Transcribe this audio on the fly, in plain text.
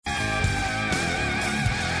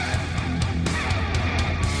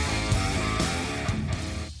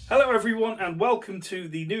Hello everyone and welcome to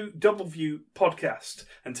the new Doubleview podcast.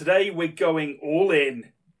 And today we're going all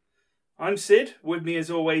in. I'm Sid, with me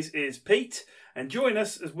as always is Pete, and join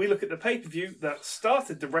us as we look at the pay-per-view that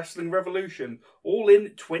started the wrestling revolution, All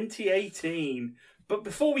In 2018. But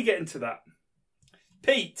before we get into that,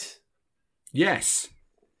 Pete. Yes.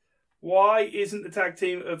 Why isn't the tag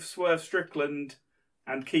team of Swerve Strickland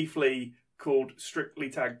and Keith Lee called Strictly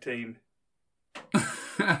Tag Team?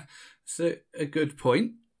 So a good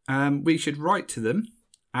point. We should write to them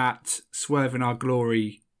at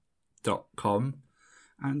swerveinourglory.com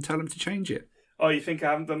and tell them to change it. Oh, you think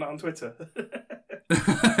I haven't done that on Twitter?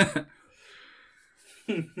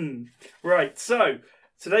 Right, so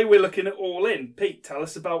today we're looking at All In. Pete, tell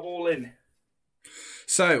us about All In.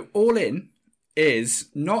 So All In is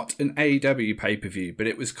not an AEW pay-per-view, but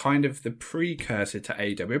it was kind of the precursor to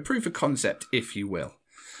AEW, a proof of concept, if you will.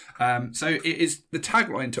 So it is the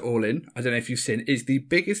tagline to All In, I don't know if you've seen, is the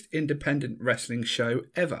biggest independent wrestling show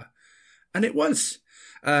ever. And it was.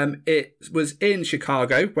 It was in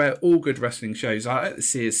Chicago, where all good wrestling shows are, at the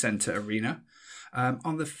Sears Center Arena,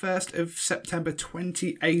 on the 1st of September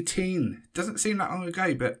 2018. Doesn't seem that long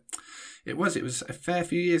ago, but it was a fair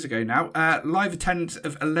few years ago now. Live attendance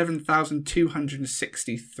of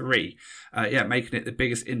 11,263. Making it the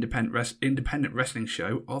biggest independent wrestling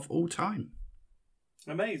show of all time.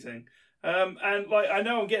 Amazing. I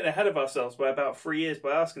know I'm getting ahead of ourselves by about 3 years by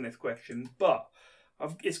asking this question, but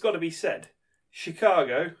it's got to be said.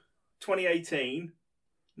 Chicago, 2018,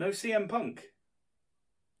 no CM Punk.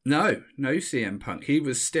 No CM Punk. He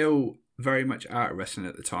was still very much out of wrestling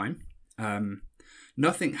at the time.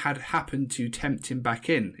 Nothing had happened to tempt him back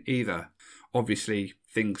in either. Obviously,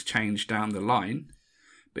 things changed down the line.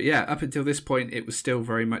 But yeah, up until this point, it was still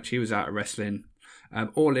very much he was out of wrestling.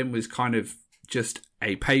 All In was kind of just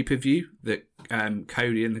a pay-per-view that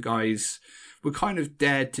Cody and the guys were kind of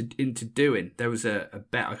dared into doing. There was a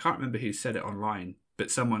bet, I can't remember who said it online, but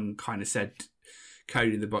someone kind of said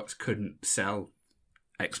Cody and the Bucks couldn't sell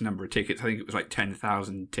X number of tickets. I think it was like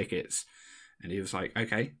 10,000 tickets. And he was like,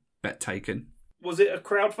 okay, bet taken. Was it a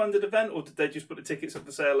crowd-funded event, or did they just put the tickets up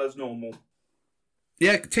for sale as normal?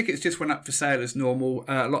 Yeah, tickets just went up for sale as normal.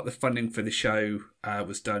 A lot of the funding for the show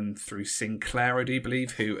was done through Sinclair, I do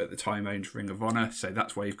believe, who at the time owned Ring of Honor. So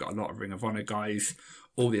that's why you've got a lot of Ring of Honor guys.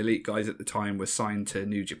 All the elite guys at the time were signed to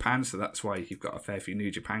New Japan, so that's why you've got a fair few New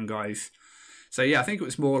Japan guys. So yeah, I think it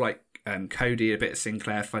was more like Cody, a bit of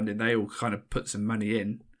Sinclair funding. They all kind of put some money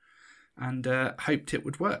in and hoped it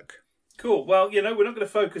would work. Cool. Well, we're not going to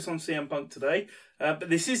focus on CM Punk today, but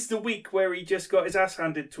this is the week where he just got his ass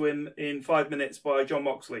handed to him in 5 minutes by Jon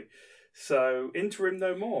Moxley. So, interim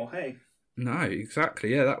no more, hey. No,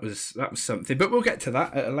 exactly. Yeah, that was something. But we'll get to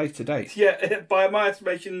that at a later date. Yeah, by my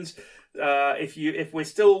estimations, if we're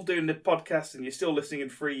still doing the podcast and you're still listening in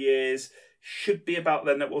 3 years, should be about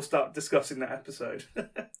then that we'll start discussing that episode.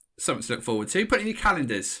 Something to look forward to. Put it in your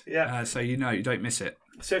calendars. Yeah. So you don't miss it.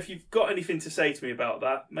 So if you've got anything to say to me about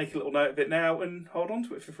that, make a little note of it now and hold on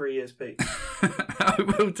to it for 3 years, Pete. I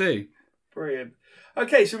will do. Brilliant.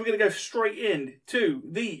 Okay, so we're going to go straight in to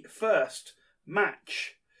the first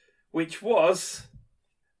match, which was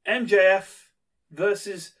MJF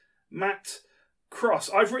versus Matt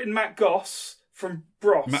Cross. I've written Matt Goss from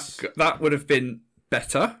Bros. That would have been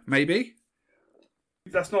better, maybe.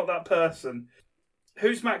 That's not that person.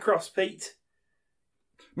 Who's Matt Cross, Pete?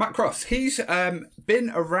 Matt Cross, he's been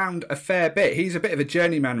around a fair bit. He's a bit of a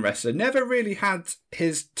journeyman wrestler. Never really had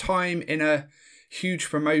his time in a huge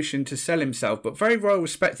promotion to sell himself, but very well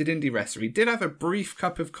respected indie wrestler. He did have a brief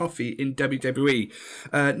cup of coffee in WWE.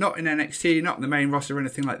 Not in NXT, not in the main roster or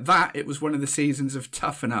anything like that. It was one of the seasons of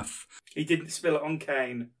Tough Enough. He didn't spill it on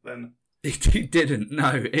Kane, then? He didn't,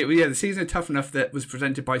 no. The season of Tough Enough that was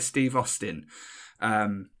presented by Steve Austin.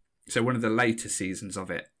 So one of the later seasons of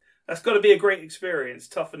it. That's got to be a great experience,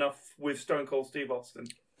 Tough Enough with Stone Cold Steve Austin.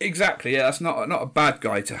 Exactly, yeah, that's not a bad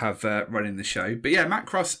guy to have running the show. But yeah, Matt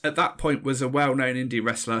Cross at that point was a well-known indie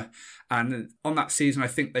wrestler. And on that season, I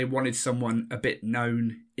think they wanted someone a bit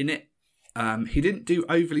known in it. He didn't do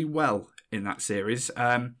overly well in that series.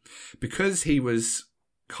 Because he was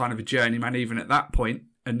kind of a journeyman even at that point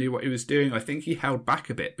and knew what he was doing, I think he held back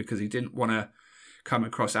a bit because he didn't want to come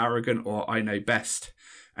across arrogant or I know best.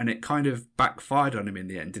 And it kind of backfired on him in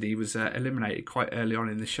the end. And he was eliminated quite early on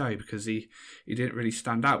in the show because he didn't really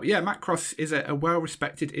stand out. But yeah, Matt Cross is a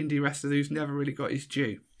well-respected indie wrestler who's never really got his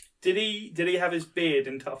due. Did he have his beard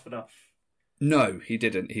in Tough Enough? No, he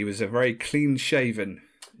didn't. He was a very clean-shaven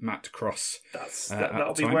Matt Cross.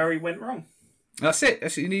 That'll be where he went wrong. That's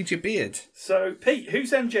it. You need your beard. So, Pete,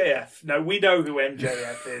 who's MJF? No, we know who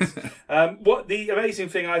MJF is. What the amazing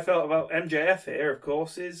thing I felt about MJF here, of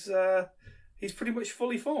course, is he's pretty much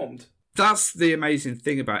fully formed. That's the amazing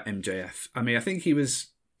thing about MJF. I mean, I think he was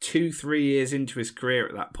 2-3 years into his career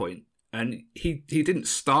at that point, and he didn't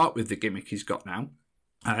start with the gimmick he's got now.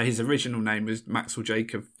 His original name was Maxwell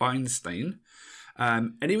Jacob Feinstein,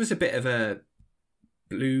 and he was a bit of a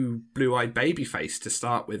blue-eyed babyface to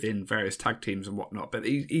start with in various tag teams and whatnot. But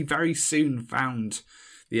he very soon found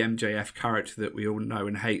the MJF character that we all know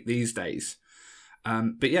and hate these days.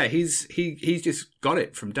 But yeah, he's just got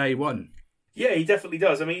it from day one. Yeah, he definitely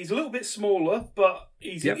does. I mean, he's a little bit smaller, but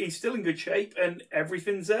he's still in good shape, and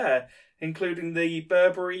everything's there, including the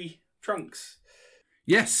Burberry trunks.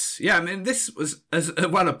 Yes, yeah. I mean, this was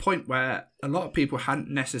a point where a lot of people hadn't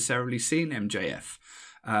necessarily seen MJF.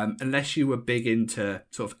 Unless you were big into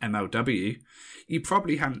sort of MLW, you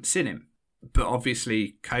probably hadn't seen him. But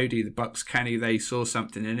obviously, Cody, the Bucks, Kenny, they saw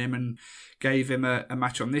something in him and gave him a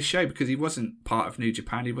match on this show because he wasn't part of New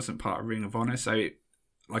Japan, he wasn't part of Ring of Honor, so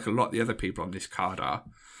like a lot of the other people on this card are.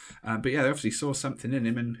 But yeah, they obviously saw something in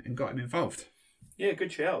him and got him involved. Yeah,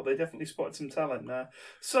 good shout. They definitely spotted some talent there.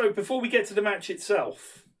 So before we get to the match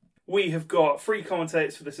itself, we have got 3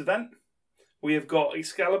 commentators for this event. We have got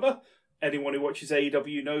Excalibur. Anyone who watches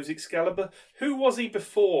AEW knows Excalibur. Who was he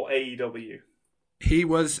before AEW? He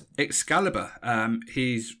was Excalibur.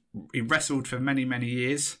 He wrestled for many, many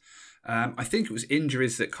years. I think it was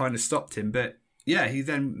injuries that kind of stopped him, but yeah, he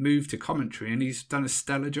then moved to commentary and he's done a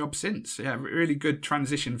stellar job since. Yeah, really good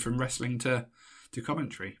transition from wrestling to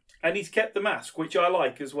commentary. And he's kept the mask, which I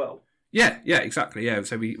like as well. Yeah, exactly. Yeah,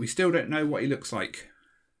 so we still don't know what he looks like.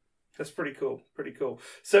 That's pretty cool.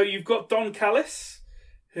 So you've got Don Callis,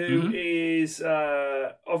 who is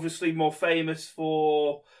obviously more famous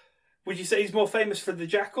for... Would you say he's more famous for the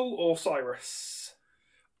Jackal or Cyrus?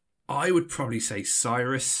 I would probably say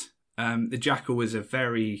Cyrus. The Jackal was a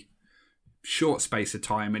very short space of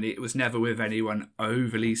time and it was never with anyone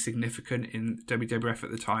overly significant in WWF at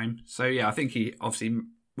the time. So yeah, I think he obviously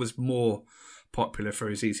was more popular for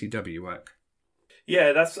his ECW work.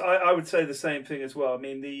 Yeah, I would say the same thing as well. I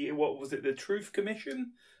mean, the Truth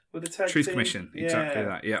Commission? With the tag Truth team? Commission, exactly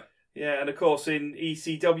that, yeah. Yeah, and of course in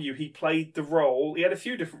ECW he played the role. He had a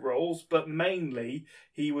few different roles, but mainly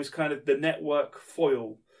he was kind of the network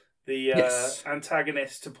foil, the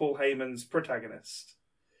antagonist to Paul Heyman's protagonist.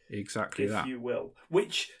 Exactly if that. you will.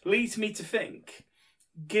 Which leads me to think,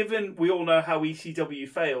 given we all know how ECW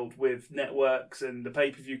failed with networks and the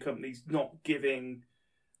pay-per-view companies not giving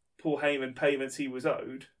Paul Heyman payments he was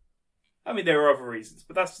owed. I mean, there are other reasons,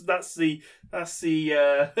 but that's the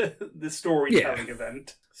the storytelling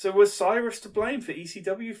event. So was Cyrus to blame for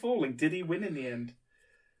ECW falling? Did he win in the end?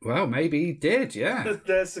 Well, maybe he did, yeah.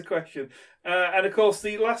 There's the question. And of course,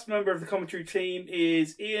 the last member of the commentary team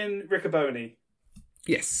is Ian Riccoboni.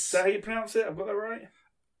 Yes. Is that how you pronounce it? I've got that right?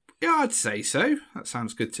 Yeah, I'd say so. That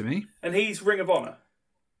sounds good to me. And he's Ring of Honor?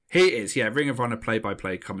 He is, yeah. Ring of Honor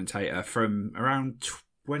play-by-play commentator from around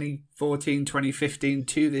 2014, 2015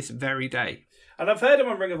 to this very day. And I've heard him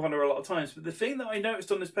on Ring of Honor a lot of times, but the thing that I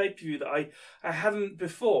noticed on this pay-per-view that I hadn't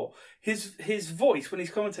before, his voice when he's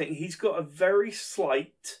commentating, he's got a very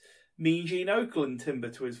slight Mean Gene Okerlund timbre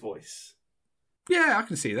to his voice. Yeah, I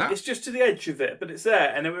can see that. It's just to the edge of it, but it's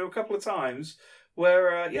there. And there were a couple of times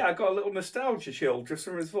where, I got a little nostalgia chill just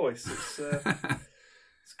from his voice. It's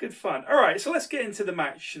it's good fun. All right, so let's get into the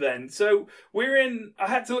match then. So I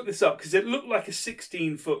had to look this up because it looked like a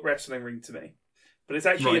 16-foot wrestling ring to me, but it's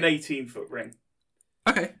actually an 18-foot ring.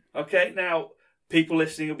 Okay, now people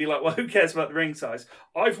listening will be like, well, who cares about the ring size?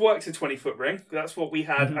 I've worked a 20-foot ring. That's what we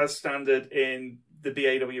had as standard in the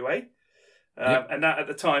BAWA. And that at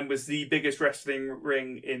the time was the biggest wrestling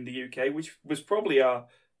ring in the UK, which was probably our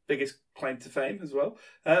biggest claim to fame as well.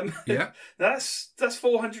 That's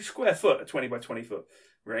 400 square foot, a 20 by 20 foot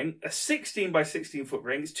ring. A 16 by 16 foot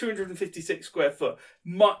ring is 256 square foot.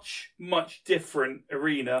 Much, much different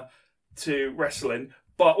arena to wrestling.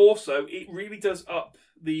 But also, it really does up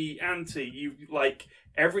the ante.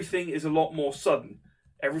 Everything is a lot more sudden.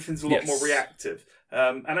 Everything's a lot more reactive.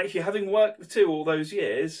 And actually, having worked the two all those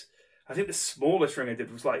years, I think the smallest ring I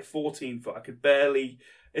did was like 14 foot. I could barely,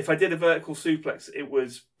 if I did a vertical suplex, it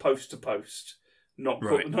was post to post, not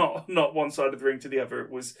one side of the ring to the other.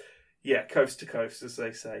 It was, coast to coast, as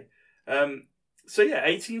they say.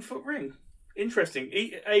 18-foot ring. Interesting.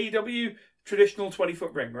 AEW, traditional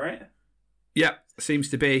 20-foot ring, right? Yeah, seems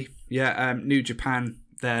to be. Yeah, New Japan,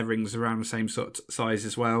 their rings around the same sort of size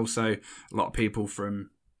as well. So a lot of people from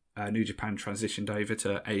New Japan transitioned over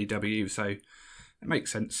to AEW, so it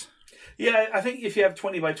makes sense. Yeah, I think if you have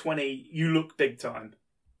 20 by 20, you look big time.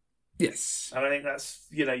 Yes. And I think that's,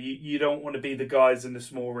 you don't want to be the guys in the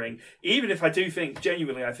small ring. Even if I do think,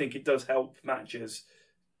 genuinely, I think it does help matches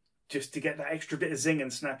just to get that extra bit of zing and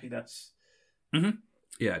snappiness. Mm-hmm.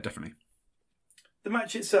 Yeah, definitely. The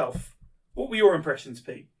match itself, what were your impressions,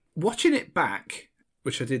 Pete? Watching it back,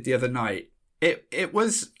 which I did the other night, it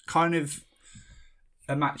was kind of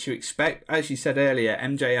a match you expect. As you said earlier,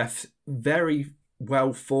 MJF very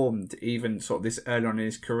well formed, even sort of this early on in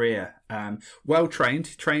his career. Well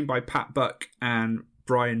trained by Pat Buck and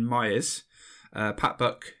Brian Myers. Pat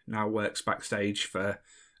Buck now works backstage for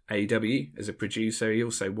AEW as a producer. He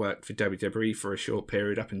also worked for WWE for a short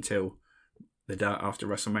period up until the day after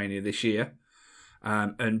WrestleMania this year.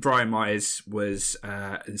 And Brian Myers was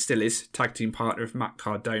and still is tag team partner of Matt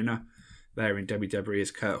Cardona there in WWE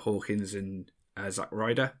as Kurt Hawkins and Zack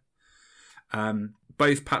Ryder.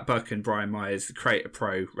 Both Pat Buck and Brian Myers, the Creator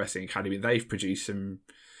Pro Wrestling Academy, they've produced some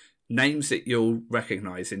names that you'll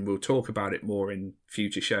recognise, and we'll talk about it more in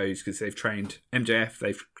future shows because they've trained MJF,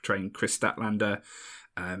 they've trained Chris Statlander,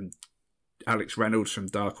 Alex Reynolds from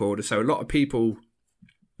Dark Order. So a lot of people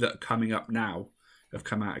that are coming up now have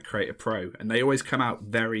come out of Creator Pro, and they always come out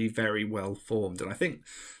very, very well formed. And I think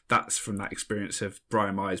that's from that experience of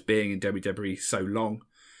Brian Myers being in WWE so long.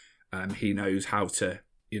 He knows how to,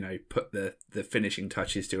 put the finishing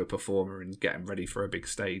touches to a performer and get him ready for a big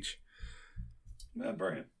stage. Yeah,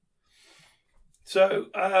 brilliant. So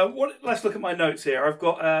let's look at my notes here. I've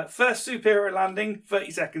got first superhero landing,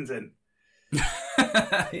 30 seconds in.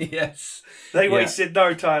 Yes. They wasted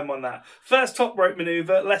no time on that. First top rope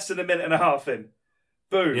maneuver, less than a minute and a half in.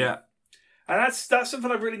 Boom. Yeah. And that's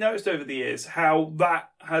something I've really noticed over the years, how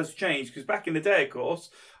that has changed. Because back in the day, of course,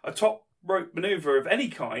 a top rope maneuver of any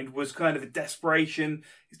kind was kind of a desperation.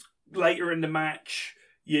 Later in the match,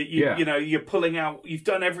 you're pulling out. You've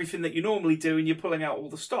done everything that you normally do, and you're pulling out all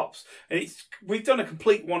the stops. And we've done a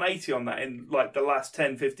complete 180 on that in like the last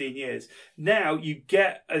 10, 15 years. Now you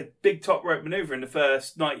get a big top rope maneuver in the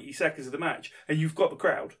first 90 seconds of the match, and you've got the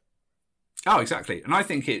crowd. Oh, exactly. And I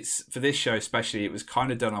think it's, for this show especially, it was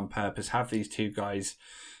kind of done on purpose. Have these two guys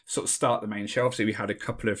sort of start the main show. Obviously, we had a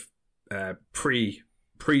couple of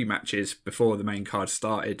pre-matches before the main card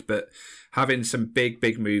started, but having some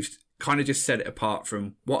big moves kind of just set it apart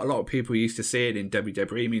from what a lot of people used to see it in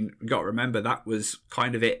WWE. I mean, you got to remember that was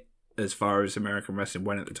kind of it as far as American wrestling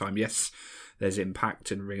went at the time. Yes, there's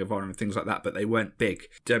Impact and Ring of Honor and things like that, but they weren't big.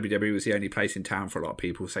 WWE was the only place in town for a lot of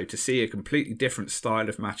people. So to see a completely different style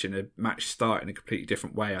of match and a match start in a completely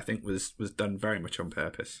different way, I think was done very much on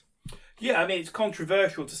purpose. Yeah, I mean, it's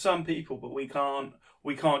controversial to some people, but we can't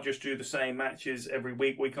just do the same matches every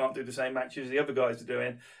week. We can't do the same matches the other guys are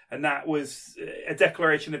doing. And that was a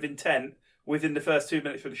declaration of intent within the first 2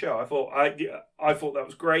 minutes of the show. I thought that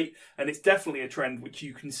was great. And it's definitely a trend which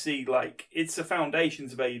you can see, like, it's the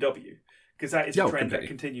foundations of AEW. Because that is a trend that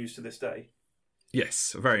continues to this day.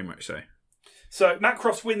 Yes, very much so. So Matt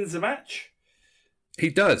Cross wins the match. He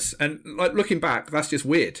does. And like looking back, that's just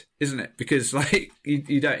weird, isn't it? Because like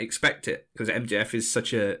you don't expect it, because MJF is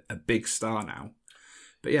such a big star now.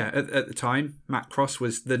 But yeah, at the time, Matt Cross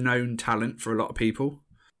was the known talent for a lot of people.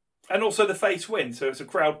 And also the face win, so it's a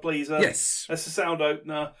crowd pleaser. Yes. That's a sound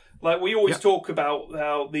opener. Like we always talk about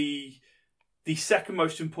how the second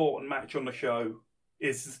most important match on the show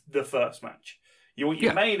is the first match. You want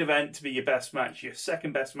your main event to be your best match, your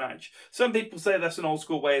second best match. Some people say that's an old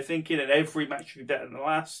school way of thinking and every match should be better than the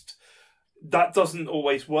last. That doesn't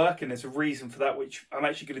always work, and there's a reason for that, which I'm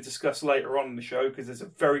actually going to discuss later on in the show because there's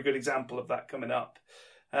a very good example of that coming up.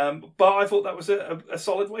 But I thought that was a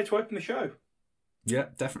solid way to open the show. Yeah,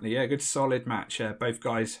 definitely. Yeah, good solid match. Both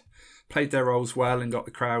guys played their roles well and got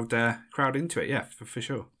the crowd into it. Yeah, for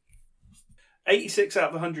sure. 86 out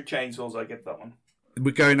of 100 chainsaws, I give that one.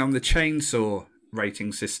 We're going on the chainsaw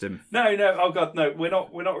rating system. No. Oh God, no. We're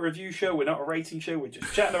not a review show. We're not a rating show. We're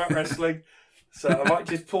just chatting about wrestling. So I might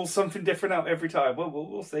just pull something different out every time.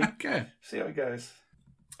 We'll see. Okay. See how it goes.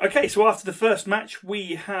 Okay, so after the first match,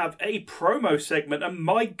 we have a promo segment, and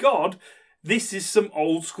my God, this is some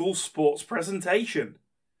old school sports presentation.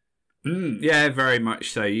 Yeah, very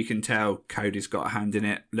much so. You can tell Cody's got a hand in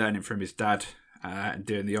it, learning from his dad and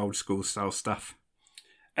doing the old school style stuff.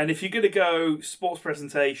 And if you're going to go sports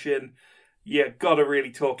presentation, you got to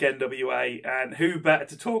really talk NWA. And who better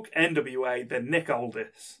to talk NWA than Nick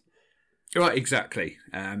Aldis? Right, exactly.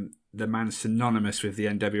 The man's synonymous with the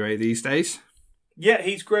NWA these days. Yeah,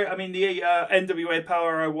 he's great. I mean, the NWA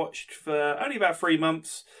Power I watched for only about 3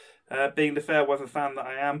 months, being the fair weather fan that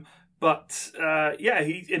I am. But yeah,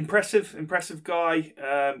 he's impressive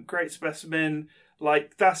guy, great specimen.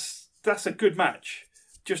 Like that's a good match.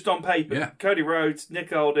 just on paper. Yeah. Cody Rhodes,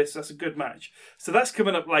 Nick Aldis, that's a good match. So that's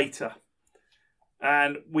coming up later.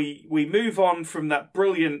 And we move on from that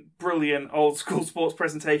brilliant old school sports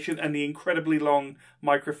presentation and the incredibly long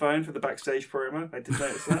microphone for the backstage promo. I did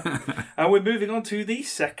notice that. And we're moving on to the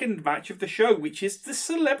second match of the show, which is the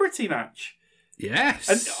celebrity match. Yes.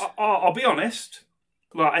 And I'll be honest,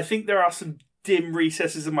 like, I think there are some dim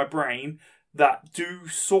recesses in my brain that do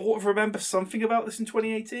sort of remember something about this in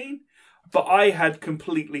 2018, but I had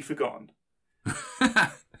completely forgotten.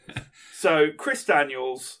 So Chris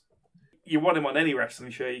Daniels, you want him on any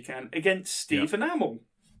wrestling show you can, against Stephen Amell.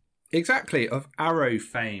 Exactly, of Arrow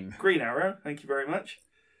fame. Green Arrow, thank you very much.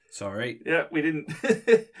 Sorry. Yeah, we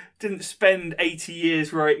didn't spend 80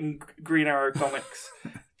 years writing Green Arrow comics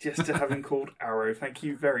just to have him called Arrow. Thank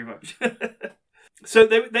you very much. So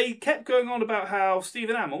they kept going on about how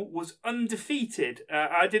Stephen Amell was undefeated.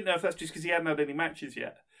 I didn't know if that's just because he hadn't had any matches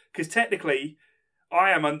yet. Because technically,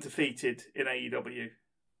 I am undefeated in AEW.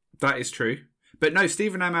 That is true. But no,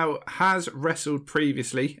 Stephen Amell has wrestled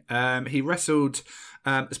previously. He wrestled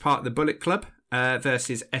as part of the Bullet Club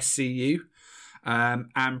versus SCU.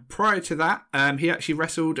 And prior to that, he actually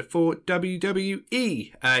wrestled for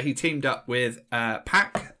WWE. He teamed up with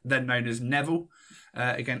Pac, then known as Neville,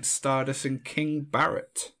 against Stardust and King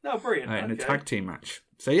Barrett. Oh, brilliant. In a tag team match.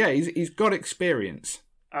 So yeah, he's got experience.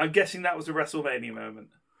 I'm guessing that was a WrestleMania moment.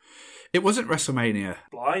 It wasn't WrestleMania.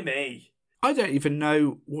 Blimey. I don't even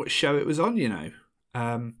know what show it was on, you know.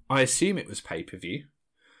 I assume it was pay-per-view.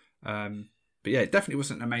 But yeah, it definitely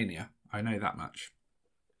wasn't a Mania. I know that much.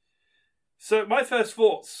 So my first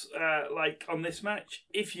thoughts, on this match,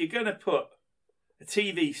 if you're going to put a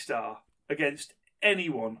TV star against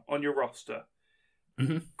anyone on your roster,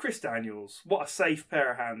 Chris Daniels, what a safe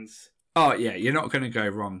pair of hands. Oh, yeah, you're not going to go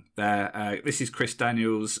wrong there. This is Chris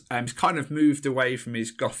Daniels. He's kind of moved away from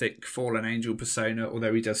his gothic fallen angel persona,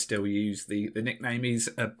 although he does still use the nickname. He's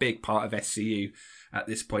a big part of SCU at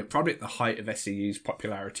this point, probably at the height of SCU's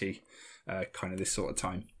popularity, kind of this sort of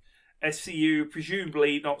time. SCU,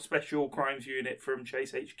 presumably not Special Crimes Unit from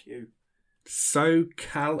Chase HQ.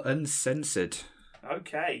 SoCal Uncensored.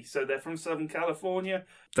 Okay, so they're from Southern California.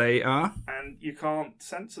 They are. And you can't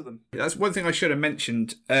censor them. That's one thing I should have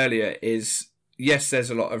mentioned earlier is, yes,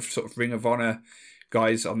 there's a lot of sort of Ring of Honor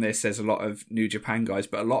guys on this. There's a lot of New Japan guys,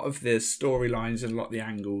 but a lot of the storylines and a lot of the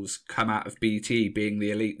angles come out of BT, being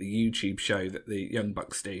the Elite, the YouTube show that the Young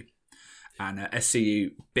Bucks do. And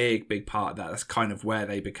SCU, big part of that. That's kind of where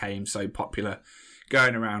they became so popular,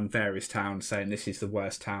 going around various towns saying, this is the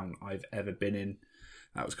worst town I've ever been in.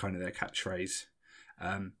 That was kind of their catchphrase.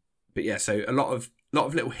 But yeah, so a lot of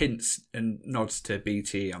little hints and nods to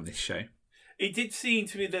BT on this show. It did seem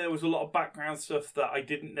to me that there was a lot of background stuff that I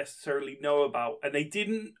didn't necessarily know about, and they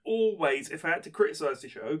didn't always, if I had to criticise the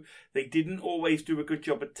show, they didn't always do a good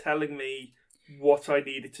job of telling me what I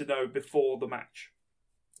needed to know before the match.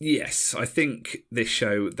 Yes, I think this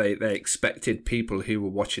show, they expected people who were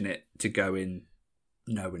watching it to go in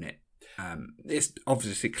knowing it. It's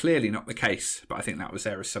obviously clearly not the case, but I think that was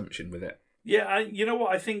their assumption with it. Yeah, you know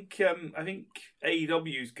what? I think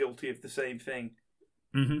AEW is guilty of the same thing.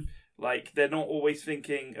 Mm-hmm. Like, they're not always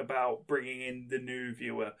thinking about bringing in the new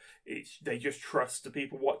viewer. They just trust the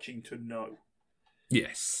people watching to know.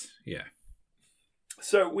 Yes, yeah.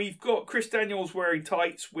 So we've got Chris Daniels wearing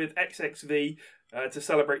tights with XXV to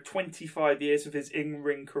celebrate 25 years of his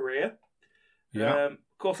in-ring career. Yeah. Of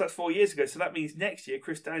course, that's 4 years ago, so that means next year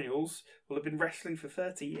Chris Daniels will have been wrestling for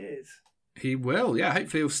 30 years. He will, yeah.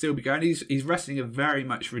 Hopefully he'll still be going. He's wrestling a very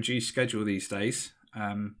much reduced schedule these days.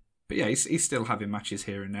 But yeah, he's still having matches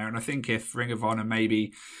here and there. And I think if Ring of Honor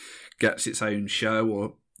maybe gets its own show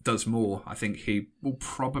or does more, I think he will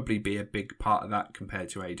probably be a big part of that compared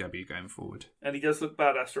to AEW going forward. And he does look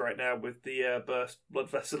badass right now with the burst blood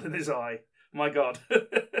vessel in his eye. My God.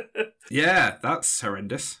 Yeah, that's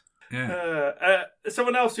horrendous. Yeah.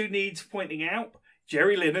 Someone else who needs pointing out,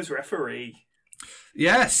 Jerry Lynn as referee.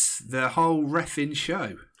 Yes, the whole reffing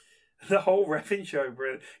show. The whole reffing show,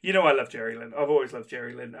 brilliant. You know I love Jerry Lynn. I've always loved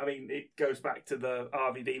Jerry Lynn. I mean, it goes back to the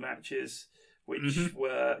RVD matches, which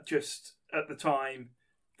were just, at the time,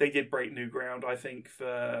 they did break new ground, I think,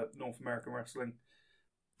 for North American wrestling.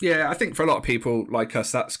 Yeah, I think for a lot of people like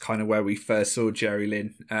us, that's kind of where we first saw Jerry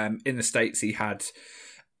Lynn. In the States, he had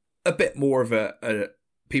a bit more of a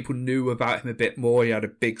people knew about him a bit more. He had a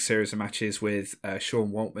big series of matches with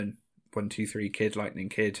Sean Waltman, 123 Kid, Lightning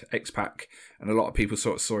Kid, X-Pac, and a lot of people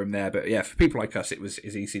sort of saw him there. But yeah, for people like us, it was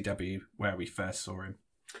ECW where we first saw him.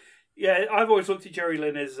 Yeah, I've always looked at Jerry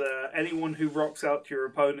Lynn as anyone who rocks out to your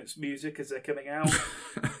opponent's music as they're coming out.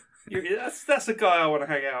 That's a guy I want to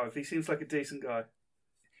hang out with. He seems like a decent guy.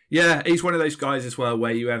 Yeah, he's one of those guys as well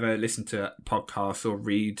where you ever listen to podcasts or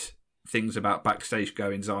read things about backstage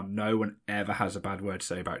goings on, no one ever has a bad word to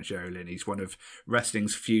say about Jerry Lynn. He's one of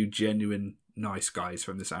wrestling's few genuine nice guys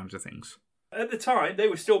from the sounds of things. At the time, they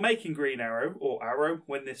were still making Green Arrow or Arrow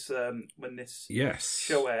when this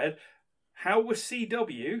show aired. How was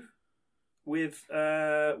CW with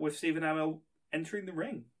Stephen Amell entering the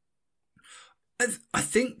ring? I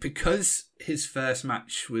think because his first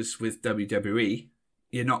match was with WWE,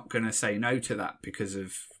 you're not going to say no to that because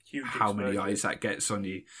of how many eyes that gets on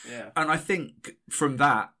you. Yeah. And I think from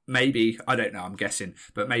that, maybe, I don't know, I'm guessing,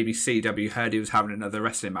 but maybe CW heard he was having another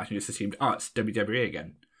wrestling match and just assumed, oh, it's WWE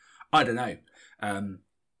again. I don't know.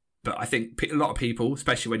 But I think a lot of people,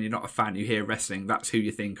 especially when you're not a fan, you hear wrestling, that's who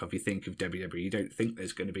you think of. You think of WWE. You don't think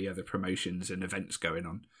there's going to be other promotions and events going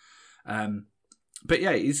on. But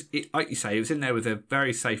yeah, like you say, he was in there with a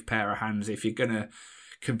very safe pair of hands. If you're going to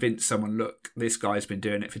convince someone, look, this guy's been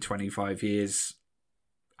doing it for 25 years,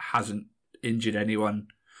 hasn't injured anyone,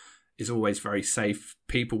 is always very safe,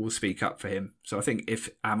 people will speak up for him. So I think if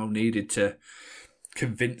Amell needed to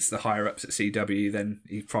convince the higher ups at CW, then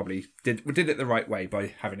he probably did it the right way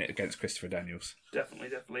by having it against Christopher Daniels.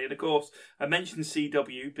 Definitely. And of course, I mentioned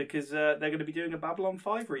CW because they're going to be doing a Babylon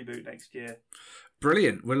 5 reboot next year.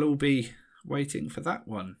 Brilliant. We'll all be waiting for that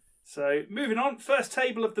one. So, moving on, first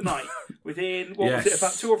table of the night. Within, was it,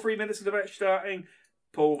 about 2 or 3 minutes of the match starting?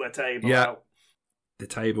 Pull the table out. The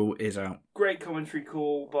table is out. Great commentary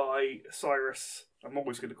call by Cyrus. I'm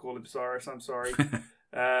always going to call him Cyrus, I'm sorry.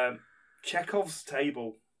 Chekhov's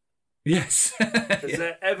table. Yes. Has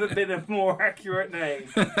there ever been a more accurate name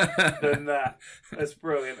than that? That's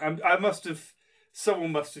brilliant.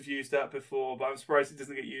 Someone must have used that before, but I'm surprised it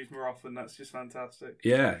doesn't get used more often. That's just fantastic.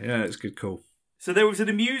 Yeah, it's a good call. So there was an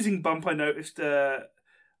amusing bump I noticed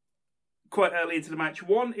quite early into the match.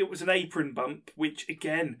 One, it was an apron bump, which,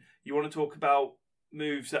 again, you want to talk about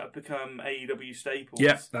moves that have become AEW staples.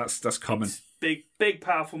 Yeah, that's common. It's big,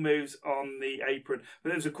 powerful moves on the apron. But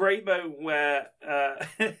there was a great moment where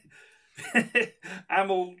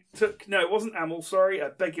Amell it wasn't Amell, sorry, I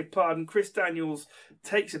beg your pardon. Chris Daniels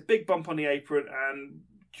takes a big bump on the apron and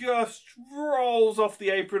just rolls off the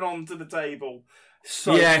apron onto the table.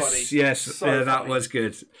 So funny. Yes, so yeah, that funny. was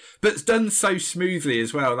good. But it's done so smoothly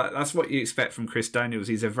as well. That's what you expect from Chris Daniels.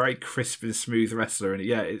 He's a very crisp and smooth wrestler, and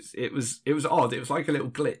it was odd. It was like a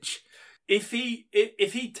little glitch. If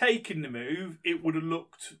he'd taken the move, it would have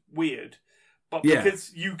looked weird. But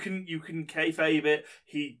because you can kayfabe it,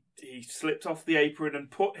 he slipped off the apron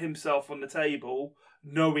and put himself on the table,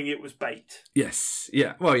 knowing it was bait. Yes,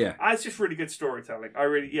 yeah, well, yeah. It's just really good storytelling. I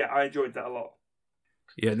enjoyed that a lot.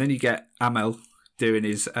 Yeah, and then you get Amell doing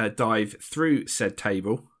his dive through said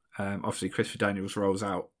table. Obviously, Christopher Daniels rolls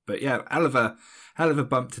out. But yeah, hell of a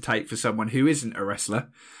bump to take for someone who isn't a wrestler.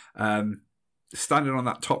 Standing on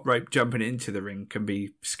that top rope, jumping into the ring can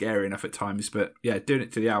be scary enough at times. But yeah, doing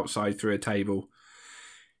it to the outside through a table,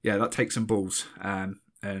 yeah, that takes some balls. And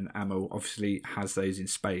Amell obviously has those in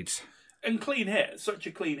spades. And clean hit, such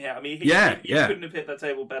a clean hit. I mean, he yeah. couldn't have hit that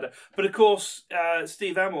table better. But of course,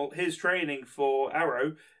 Steve Amell, his training for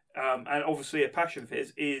Arrow, and obviously a passion of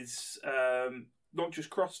his, is not just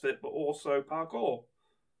CrossFit, but also parkour.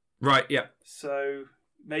 Right, yeah. So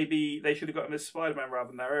maybe they should have got him as Spider-Man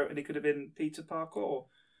rather than Arrow, and he could have been Peter Parkour.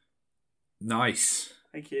 Nice.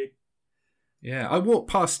 Thank you. Yeah, I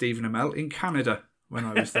walked past Stephen Amell in Canada when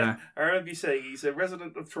I was there. I remember you saying he's a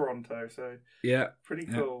resident of Toronto, so yeah, pretty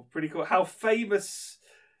cool. Pretty cool. How famous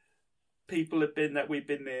people have been that we've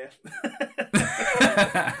been near.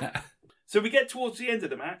 So we get towards the end of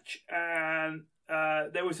the match, and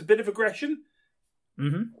there was a bit of aggression.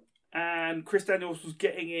 Mm-hmm. And Chris Daniels was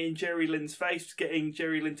getting in Jerry Lynn's face, getting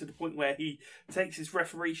Jerry Lynn to the point where he takes his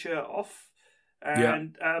referee shirt off.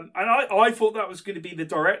 And I thought that was going to be the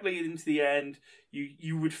direct lead into the end.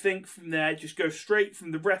 You would think from there, just go straight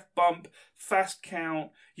from the ref bump, fast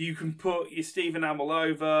count. You can put your Stephen Amell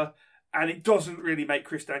over, and it doesn't really make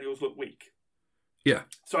Chris Daniels look weak. Yeah.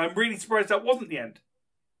 So I'm really surprised that wasn't the end.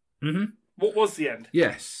 Mm-hmm. What was the end?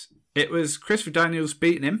 Yes, it was Christopher Daniels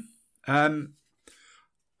beating him.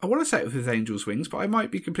 I want to say it was with Angel's Wings, but I might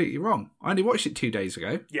be completely wrong. I only watched it 2 days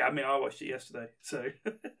ago. Yeah, I mean, I watched it yesterday, so...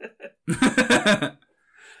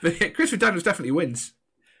 But yeah, Christopher Daniels definitely wins.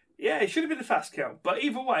 Yeah, it should have been a fast count. But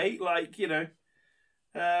either way,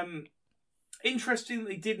 interesting that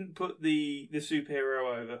they didn't put the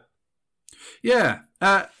superhero over. Yeah,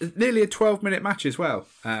 nearly a 12-minute match as well,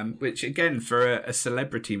 which, again, for a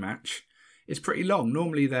celebrity match, is pretty long.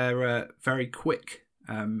 Normally they're very quick.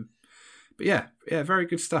 But But yeah, very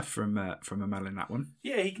good stuff from Amel in that one.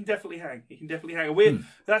 Yeah, he can definitely hang.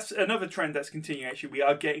 That's another trend that's continuing, actually. We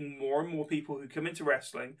are getting more and more people who come into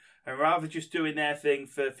wrestling, and rather just doing their thing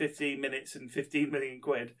for 15 minutes and 15 million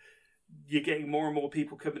quid, you're getting more and more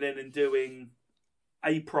people coming in and doing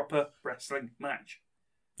a proper wrestling match.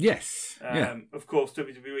 Yes. Of course,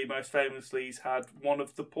 WWE most famously has had one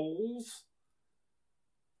of the Pauls.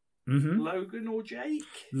 Mm-hmm. Logan or Jake?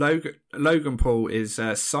 Logan Paul is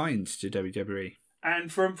signed to WWE.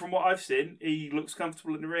 And from what I've seen, he looks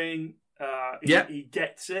comfortable in the ring. He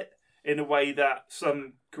gets it in a way that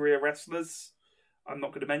some career wrestlers, I'm not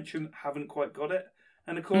going to mention, haven't quite got it.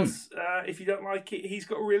 And of course, if you don't like it, he's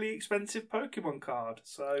got a really expensive Pokemon card.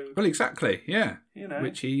 So, well, exactly, yeah.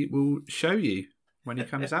 Which he will show you when he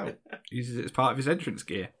comes out. Uses it as part of his entrance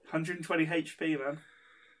gear. 120 HP, man.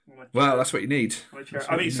 Well, that's what you need.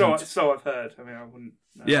 So I've heard. I mean, I wouldn't.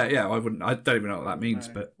 No. Yeah. I wouldn't. I don't even know what that means.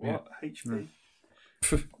 No. But what HP?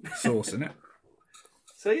 Sauce, isn't it?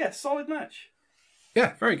 So yeah, solid match.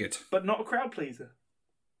 Yeah, very good. But not a crowd pleaser.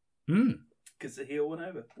 Because the heel went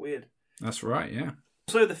over. Weird. That's right. Yeah.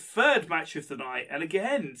 So the third match of the night, and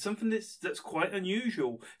again, something that's quite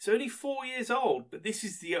unusual. It's only 4 years old, but this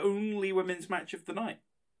is the only women's match of the night.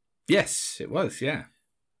 Yes, it was. Yeah.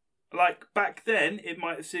 Like, back then, it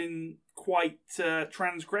might have seemed quite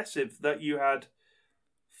transgressive that you had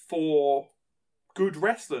 4 good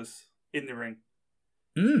wrestlers in the ring.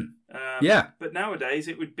 Yeah. But nowadays,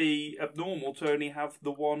 it would be abnormal to only have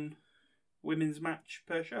the one women's match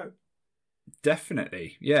per show.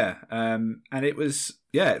 Definitely, yeah. And it was,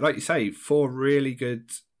 like you say, 4 really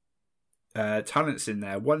good talents in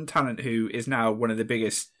there. One talent who is now one of the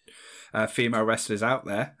biggest female wrestlers out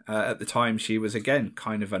there. At the time, she was, again,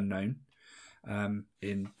 kind of unknown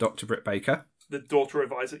in Dr. Britt Baker. The daughter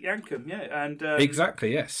of Isaac Yankem, yeah. And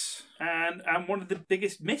exactly, yes. And one of the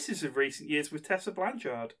biggest misses of recent years with Tessa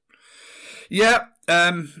Blanchard. Yeah,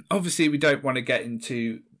 obviously we don't want to get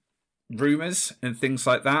into rumours and things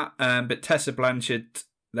like that, but Tessa Blanchard,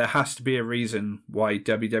 there has to be a reason why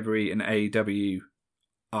WWE and AEW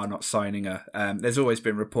are not signing her. There's always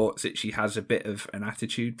been reports that she has a bit of an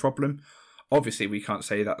attitude problem. Obviously, we can't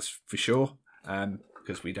say that's for sure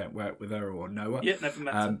because we don't work with her or know her. Yeah, never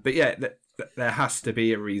met her. But yeah, there has to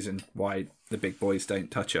be a reason why the big boys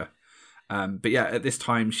don't touch her. But yeah, at this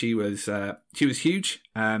time she was huge.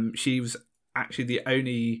 She was actually the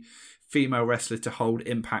only female wrestler to hold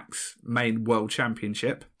Impact's main world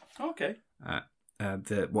championship. Okay.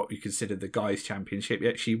 What we consider the guys' championship.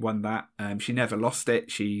 Yet she won that. She never lost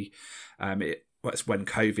it. When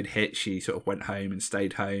COVID hit, she sort of went home and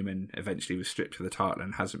stayed home, and eventually was stripped of the title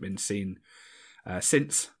and hasn't been seen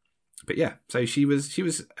since. But yeah, so she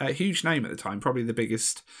was a huge name at the time, probably the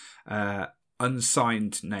biggest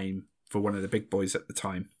unsigned name for one of the big boys at the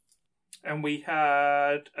time. And we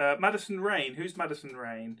had Madison Rayne. Who's Madison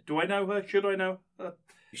Rayne? Do I know her? Should I know her?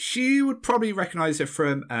 She would probably recognise her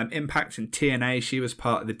from Impact and TNA. She was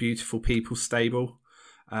part of the Beautiful People stable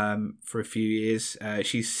for a few years.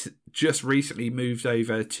 She's just recently moved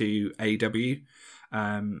over to AEW.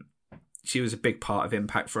 She was a big part of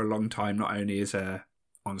Impact for a long time, not only as a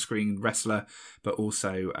on-screen wrestler, but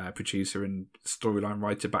also a producer and storyline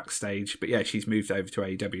writer backstage. But yeah, she's moved over to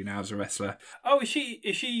AEW now as a wrestler. Oh, is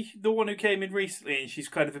she the one who came in recently and she's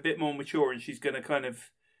kind of a bit more mature and she's going to kind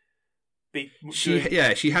of be... She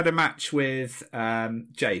had a match with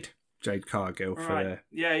Jade Cargill. Right.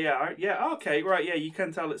 Yeah, okay, right, yeah, you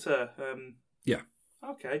can tell it's her. Yeah.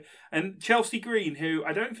 Okay. And Chelsea Green, who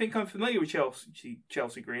I don't think I'm familiar with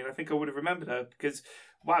Chelsea Green. I think I would have remembered her because,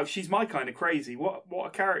 wow, she's my kind of crazy. What a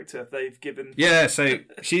character they've given. Yeah, so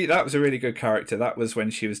that was a really good character. That was when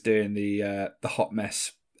she was doing the Hot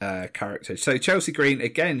Mess character. So Chelsea Green,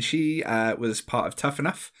 again, she was part of Tough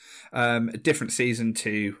Enough. A different season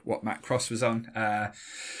to what Matt Cross was on.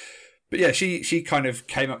 But yeah, she kind of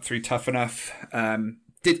came up through Tough Enough.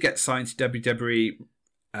 Did get signed to WWE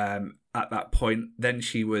at that point. Then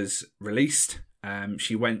she was released.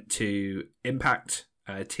 She went to Impact,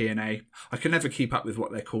 TNA. I can never keep up with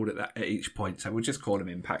what they're called at each point, so we'll just call them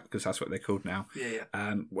Impact because that's what they're called now.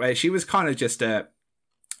 Yeah. Where she was kind of just a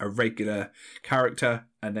regular character,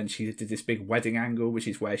 and then she did this big wedding angle, which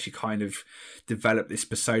is where she kind of developed this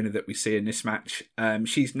persona that we see in this match.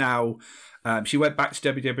 She's now she went back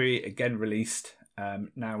to WWE, again released.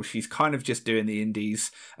 Now she's kind of just doing the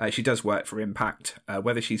indies. She does work for Impact.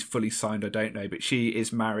 Whether she's fully signed, I don't know, but she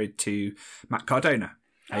is married to Matt Cardona,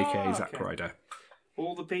 aka Zack Ryder.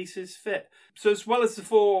 All the pieces fit. So as well as the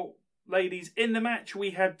 4 ladies in the match,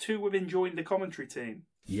 we had 2 women join the commentary team.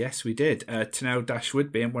 Yes, we did. Tanel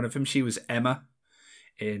Dashwood being one of them. She was Emma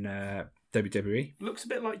in WWE. Looks a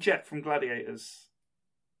bit like Jet from Gladiators.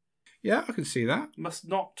 Yeah, I can see that. Must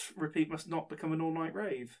not become an all-night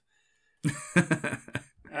rave.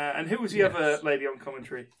 And who was the other lady on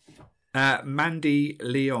commentary? Mandy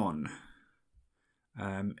Leon,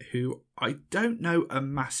 who I don't know a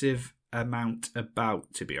massive amount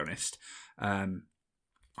about, to be honest.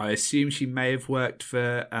 I assume she may have worked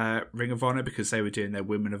for Ring of Honor because they were doing their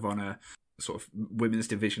Women of Honor sort of women's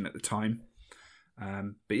division at the time.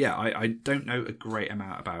 But yeah, I don't know a great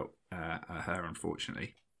amount about her,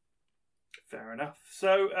 unfortunately. Fair enough.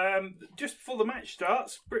 So, just before the match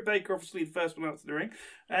starts, Britt Baker, obviously the first one out to the ring,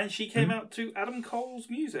 and she came out to Adam Cole's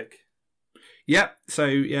music. Yeah, so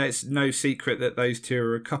yeah, it's no secret that those two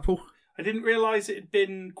are a couple. I didn't realise it had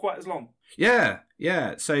been quite as long. Yeah.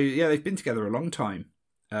 So yeah, they've been together a long time.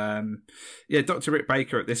 Dr. Britt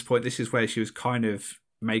Baker at this point, this is where she was kind of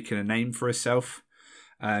making a name for herself.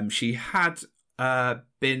 She had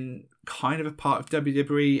been kind of a part of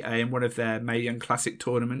WWE in one of their Mae Young Classic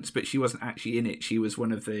tournaments, but she wasn't actually in it. She was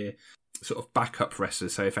one of the sort of backup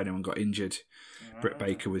wrestlers, so if anyone got injured, Britt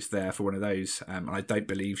Baker was there for one of those. And I don't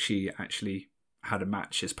believe she actually had a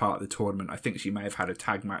match as part of the tournament. I think she may have had a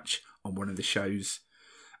tag match on one of the shows.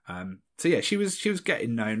 So yeah, she was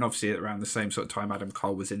getting known, obviously, around the same sort of time Adam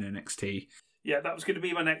Cole was in NXT. Yeah, that was going to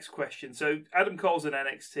be my next question. So Adam Cole's in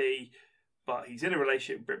NXT, but he's in a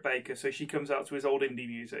relationship with Britt Baker, so she comes out to his old indie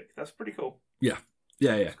music. That's pretty cool. Yeah.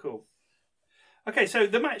 That's cool. Okay, so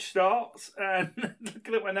the match starts, and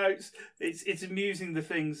looking at my notes, it's amusing the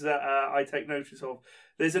things that I take notice of.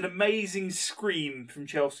 There's an amazing scream from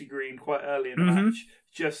Chelsea Green quite early in the match.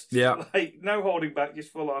 Just like no holding back,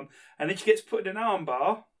 just full on. And then she gets put in an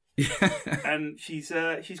armbar, and she's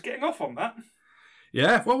getting off on that.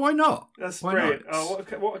 Yeah, well, why not? That's why brilliant. not? Oh,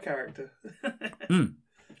 what a character.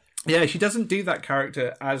 Yeah, she doesn't do that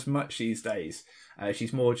character as much these days.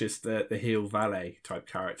 She's more just the heel valet type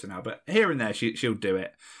character now. But here and there, she'll do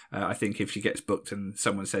it. I think if she gets booked and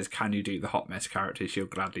someone says, "Can you do the hot mess character?" she'll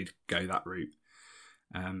gladly go that route.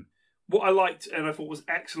 What I liked and I thought was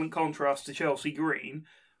excellent contrast to Chelsea Green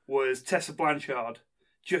was Tessa Blanchard.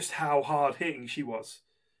 Just how hard hitting she was.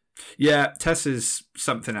 Yeah, Tessa's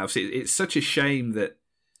something else. It's such a shame that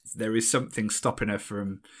there is something stopping her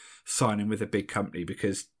from signing with a big company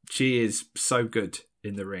because she is so good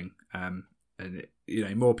in the ring. And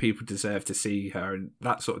more people deserve to see her, and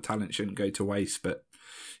that sort of talent shouldn't go to waste. But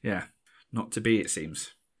yeah, not to be, it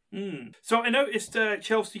seems. So I noticed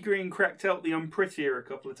Chelsea Green cracked out the "I'm prettier" a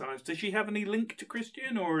couple of times. Does she have any link to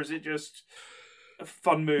Christian, or is it just a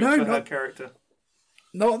fun move for her character?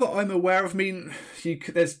 Not that I'm aware of. I mean,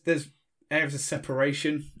 there's areas of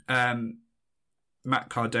separation. Matt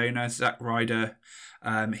Cardona, Zack Ryder,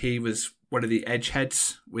 he was one of the Edge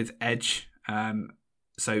heads with Edge.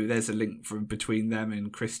 So there's a link between them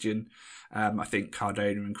and Christian. I think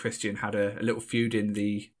Cardona and Christian had a little feud in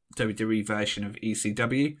the WWE version of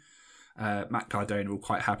ECW. Matt Cardona will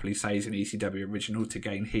quite happily say he's an ECW original to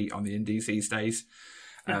gain heat on the indies these days.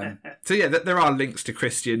 So yeah, there are links to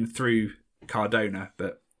Christian through Cardona,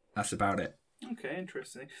 but that's about it. Okay,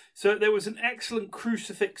 interesting. So there was an excellent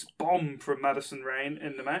crucifix bomb from Madison Rayne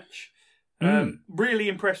in the match. Really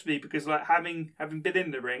impressed me because, like, having been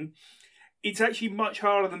in the ring, it's actually much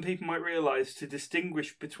harder than people might realise to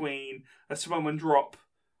distinguish between a Samoan drop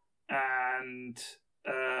and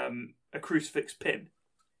a crucifix pin.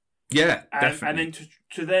 Yeah, definitely. And then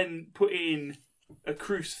to then put in a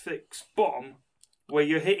crucifix bomb where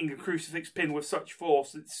you're hitting a crucifix pin with such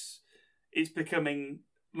force, it's becoming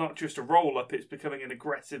not just a roll-up, it's becoming an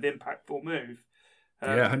aggressive, impactful move.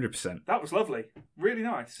 100%. That was lovely. Really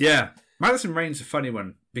nice. Yeah. Madison Rayne's a funny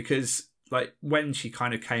one because, like, when she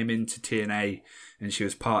kind of came into TNA and she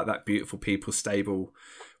was part of that Beautiful People stable,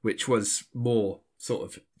 which was more sort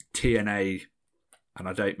of TNA, and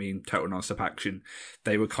I don't mean Total Non-Stop Action,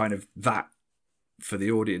 they were kind of that for the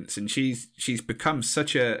audience. And she's become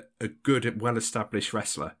such a good, well-established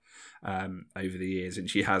wrestler over the years, and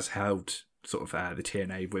she has held sort of the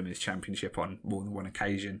TNA Women's Championship on more than one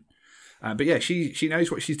occasion. But yeah, she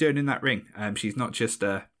knows what she's doing in that ring. She's not just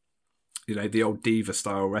the old diva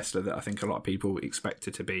style wrestler that I think a lot of people expect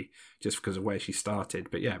her to be just because of where she started.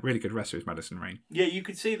 But yeah, really good wrestler is Madison Rayne. Yeah, you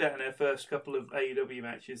could see that in her first couple of AEW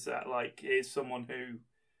matches that, like, is someone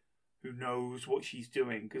who knows what she's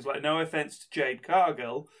doing. Because, like, no offense to Jade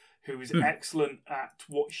Cargill, who is excellent at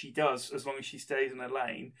what she does as long as she stays in her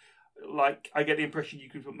lane. Like, I get the impression you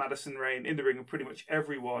could put Madison Rayne in the ring with pretty much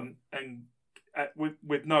everyone, and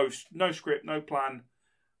with no script, no plan,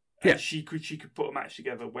 she could put a match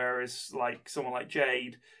together. Whereas, like, someone like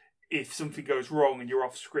Jade, if something goes wrong and you're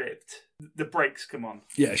off script, the brakes come on.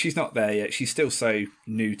 Yeah, she's not there yet. She's still so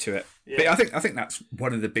new to it. Yeah. But I think that's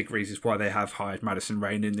one of the big reasons why they have hired Madison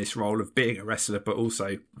Rayne in this role of being a wrestler, but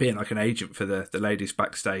also being like an agent for the ladies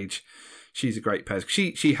backstage. She's a great person.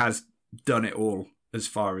 She has done it all as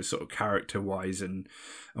far as sort of character wise and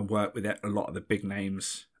worked with a lot of the big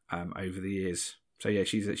names over the years. So yeah,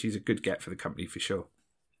 she's a good get for the company for sure.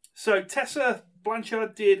 So Tessa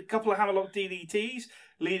Blanchard did a couple of hammerlock DDTs,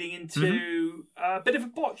 leading into a bit of a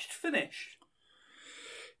botched finish.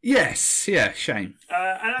 Yes, yeah, shame.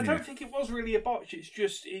 And I don't think it was really a botch. It's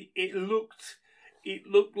just it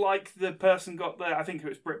looked like the person got there. I think it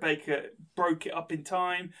was Britt Baker broke it up in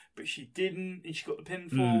time, but she didn't, and she got the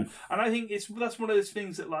pinfall. And I think that's one of those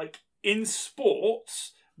things that, like, in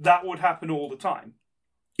sports, that would happen all the time.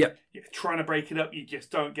 Yep. You're trying to break it up, you just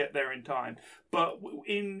don't get there in time. But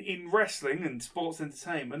in wrestling and sports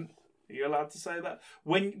entertainment, are you allowed to say that?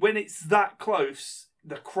 When it's that close,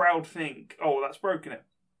 the crowd think, oh, that's broken it.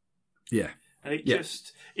 Yeah. And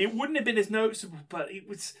it wouldn't have been as noticeable, but it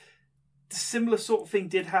was... A similar sort of thing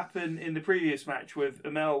did happen in the previous match with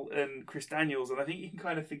Amel and Chris Daniels, and I think you can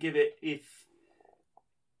kind of forgive it if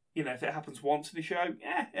it happens once in the show.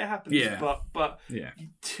 Yeah, it happens. Yeah. But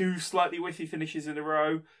two slightly whiffy finishes in a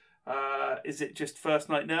row. Is it just first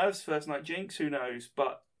night nerves, first night jinx? Who knows?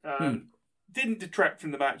 But didn't detract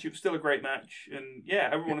from the match. It was still a great match, and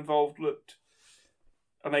everyone involved looked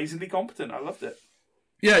amazingly competent. I loved it.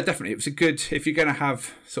 Yeah, definitely. It was a good, if you're going to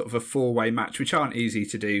have sort of a four-way match, which aren't easy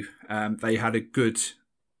to do, they had a good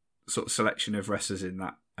sort of selection of wrestlers in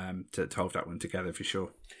that to hold that one together for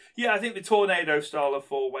sure. Yeah, I think the tornado style of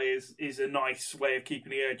four-way is a nice way of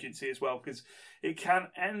keeping the urgency as well, because it can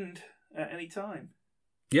end at any time.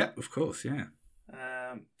 Yeah, of course, yeah.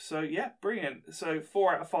 Brilliant. So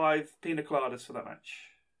 4 out of 5 pina coladas for that match.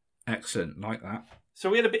 Excellent, like that. So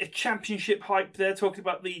we had a bit of championship hype there, talking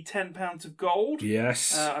about the £10 of gold.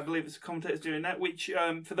 Yes. I believe it's the commentators doing that, which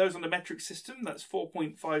for those on the metric system, that's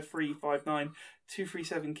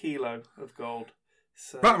 4.5359 kilo of gold.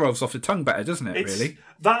 So that rolls off the tongue better, doesn't it, really?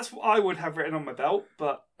 That's what I would have written on my belt,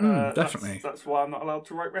 but definitely. That's why I'm not allowed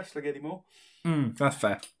to write wrestling anymore. That's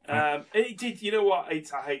fair. It did, you know what, I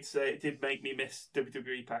hate to say it did make me miss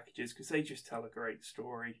WWE packages, because they just tell a great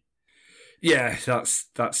story. Yeah, that's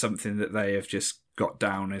something that they have just got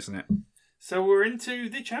down, isn't it? So we're into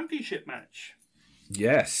the championship match.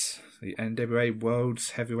 Yes, the NWA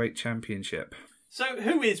World's Heavyweight Championship. So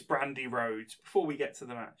who is Brandy Rhodes, before we get to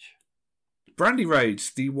the match? Brandy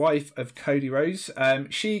Rhodes, the wife of Cody Rhodes.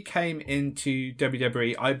 She came into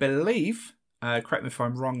WWE, I believe, correct me if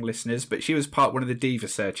I'm wrong, listeners, but she was one of the Diva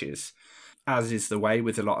searches. As is the way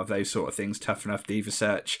with a lot of those sort of things, Tough Enough, Diva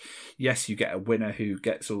Search. Yes, you get a winner who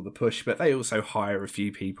gets all the push, but they also hire a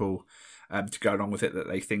few people to go along with it that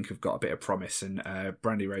they think have got a bit of promise, and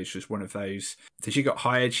Brandy Rhodes was one of those. So she got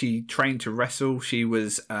hired, she trained to wrestle, she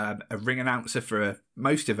was a ring announcer for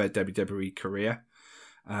most of her WWE career.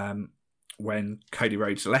 When Cody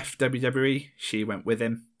Rhodes left WWE, she went with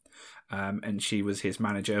him, and she was his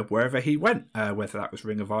manager wherever he went, whether that was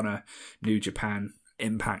Ring of Honor, New Japan,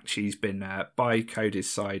 Impact. She's been by Cody's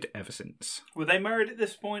side ever since. Were they married at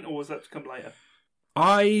this point, or was that to come later?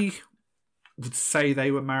 I would say they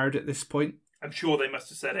were married at this point. I'm sure they must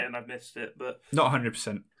have said it and I've missed it, but not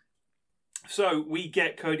 100%. So we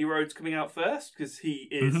get Cody Rhodes coming out first, because he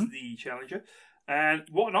is the challenger. And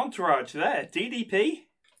what an entourage there. DDP.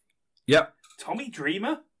 Yep. Tommy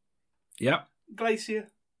Dreamer. Yep. Glacier,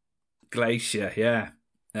 yeah.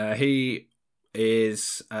 He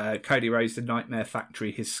is Cody Rhodes, the Nightmare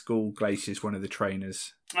Factory. His school, Glacier's one of the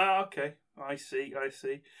trainers. Ah, okay. I see.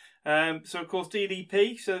 So, of course,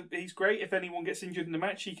 DDP, so he's great. If anyone gets injured in the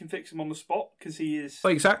match, he can fix him on the spot, because he is... Oh,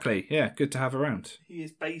 exactly. Yeah, good to have around. He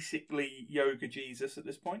is basically Yoga Jesus at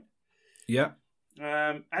this point. Yeah.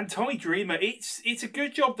 And Tommy Dreamer, it's a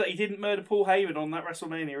good job that he didn't murder Paul Heyman on that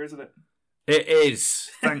WrestleMania, isn't it? It is.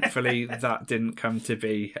 Thankfully, that didn't come to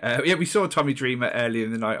be. We saw Tommy Dreamer earlier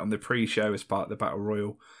in the night on the pre-show as part of the Battle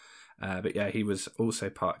Royal. But yeah, he was also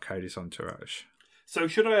part of Cody's entourage. So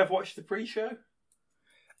should I have watched the pre-show?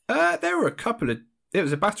 There were a couple of... It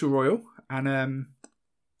was a Battle Royal and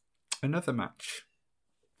another match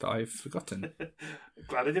that I've forgotten.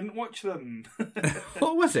 Glad I didn't watch them.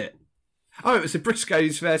 What was it? Oh, it was the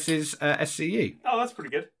Briscoes versus SCU. Oh, that's pretty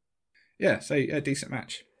good. Yeah, so a decent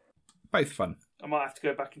match. Both fun. I might have to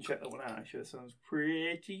go back and check that one out, actually. That sounds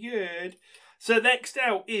pretty good. So next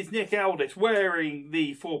out is Nick Aldis, wearing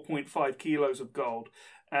the 4.5 kilos of gold.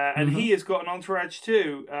 And he has got an entourage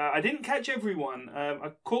too. I didn't catch everyone.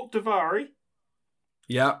 I caught Daivari.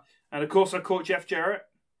 Yeah. And of course I caught Jeff Jarrett.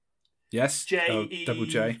 Yes. J-E... Double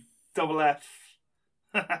J. double F,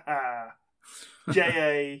 J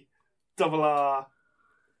A double R,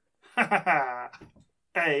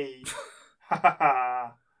 A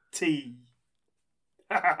T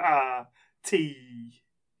T.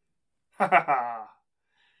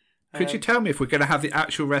 Could you tell me if we're going to have the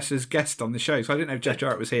actual wrestlers guest on the show? So I didn't know if Jeff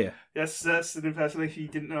Jarrett was here. Yes, that's an impersonation you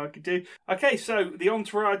didn't know I could do. Okay, so the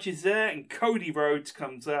entourage is there, and Cody Rhodes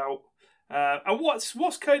comes out. And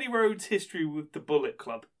what's Cody Rhodes' history with the Bullet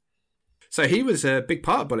Club? So he was a big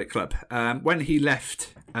part of Bullet Club. When he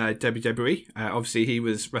left WWE, obviously he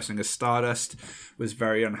was wrestling as Stardust, was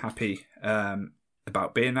very unhappy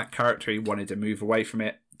about being that character. He wanted to move away from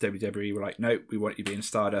it. WWE were like, no, we want you being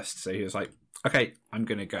Stardust. So he was like, okay, I'm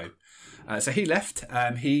going to go. So he left.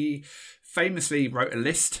 He famously wrote a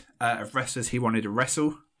list of wrestlers he wanted to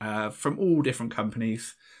wrestle from all different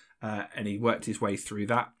companies, and he worked his way through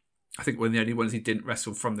that. I think one of the only ones he didn't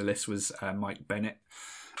wrestle from the list was Mike Bennett.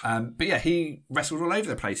 But yeah, he wrestled all over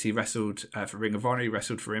the place. He wrestled for Ring of Honor, he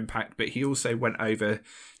wrestled for Impact, but he also went over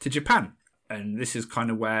to Japan. And this is kind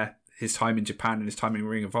of where his time in Japan and his time in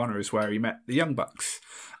Ring of Honor is where he met the Young Bucks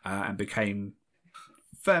and became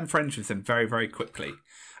firm friends with them very, very quickly.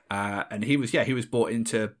 And he was brought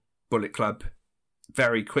into Bullet Club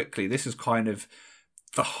very quickly. This is kind of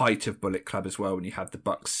the height of Bullet Club as well, when you had the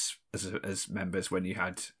Bucks as members, when you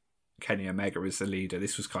had Kenny Omega as the leader.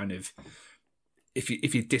 This was kind of, if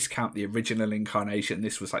you discount the original incarnation,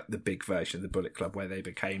 this was like the big version of the Bullet Club, where they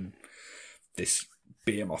became this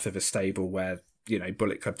behemoth of a stable where, you know,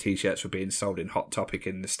 Bullet Club t-shirts were being sold in Hot Topic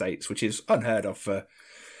in the States, which is unheard of for,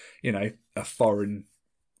 you know, a foreign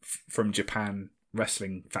from Japan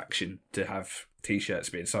wrestling faction to have t-shirts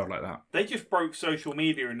being sold like that. They just broke social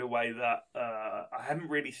media in a way that I haven't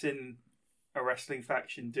really seen a wrestling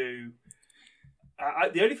faction do.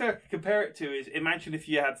 The only thing I can compare it to is, imagine if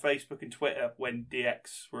you had Facebook and Twitter when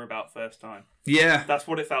DX were about first time. Yeah. That's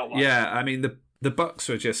what it felt like. Yeah, I mean, the Bucks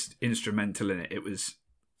were just instrumental in it. It was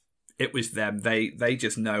them. They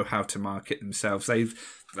just know how to market themselves.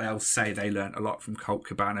 They'll say they learnt a lot from Colt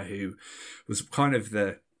Cabana, who was kind of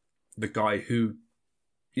the guy who,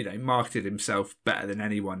 you know, marketed himself better than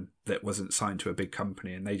anyone that wasn't signed to a big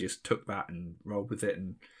company, and they just took that and rolled with it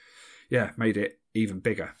and, yeah, made it even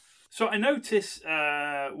bigger. So I noticed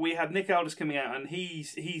we had Nick Aldis coming out, and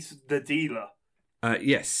he's the dealer.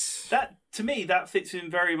 Yes. That, to me, that fits in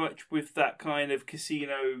very much with that kind of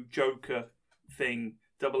casino joker thing,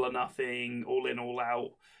 double or nothing, all in, all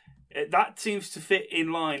out. That seems to fit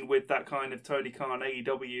in line with that kind of Tony Khan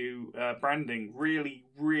AEW branding. Really,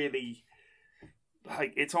 really,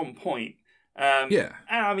 like, it's on point. Yeah.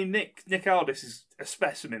 And I mean, Nick Aldis is a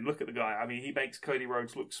specimen. Look at the guy. I mean, he makes Cody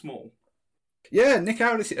Rhodes look small. Yeah, Nick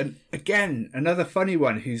Aldis, again, another funny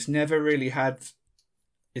one who's never really had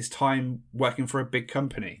his time working for a big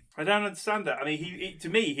company. I don't understand that. I mean, to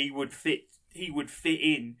me, he would fit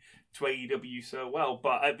in to AEW so well,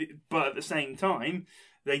 but at the same time,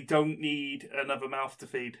 they don't need another mouth to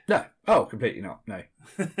feed. No, oh, completely not. No,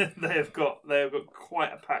 they have got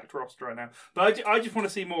quite a packed roster right now. But I just want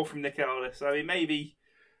to see more from Nick Aldis. I mean, maybe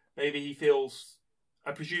he feels.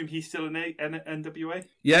 I presume he's still in NWA?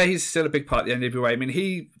 Yeah, he's still a big part of the NWA. I mean,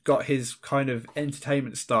 he got his kind of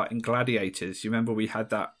entertainment start in Gladiators. You remember we had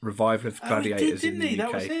that revival of Gladiators didn't in the he?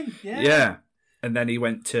 UK? That was him, yeah. Yeah. And then he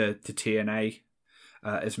went to TNA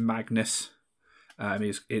as Magnus.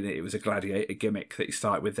 It was a Gladiator gimmick that he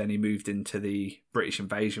started with. Then he moved into the British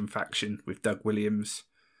Invasion faction with Doug Williams.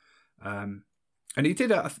 And he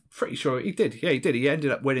did, I'm pretty sure he did. Yeah, he did. He ended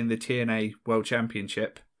up winning the TNA World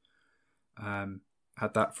Championship.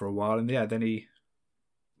 Had that for a while, and yeah, then he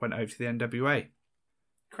went over to the NWA.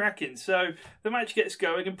 Cracking. So the match gets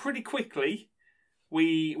going, and pretty quickly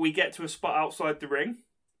we get to a spot outside the ring.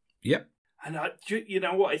 Yep. And you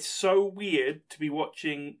know what? It's so weird to be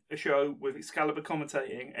watching a show with Excalibur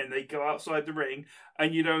commentating, and they go outside the ring,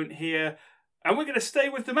 and you don't hear, and we're going to stay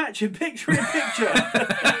with the match in picture-in-picture.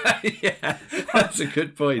 Yeah, that's a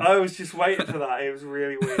good point. I was just waiting for that. It was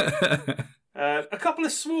really weird. A couple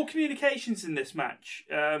of small communications in this match.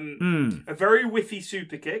 A very whiffy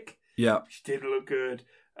super kick. Yeah. Which didn't look good.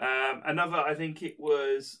 Another, I think it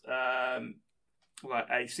was like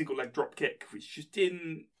a single leg drop kick, which just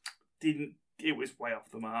didn't. It was way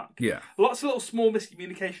off the mark. Yeah. Lots of little small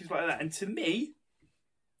miscommunications like that. And to me,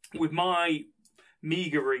 with my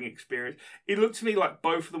meagre ring experience, it looked to me like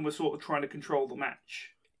both of them were sort of trying to control the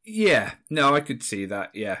match. Yeah. No, I could see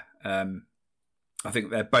that. Yeah. I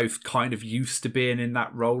think they're both kind of used to being in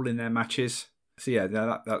that role in their matches. So yeah,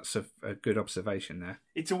 that's a good observation there.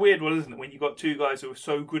 It's a weird one, isn't it? When you've got two guys who are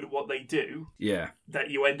so good at what they do, Yeah, that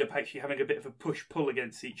you end up actually having a bit of a push-pull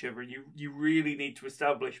against each other. And you really need to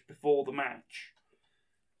establish before the match,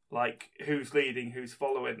 like, who's leading, who's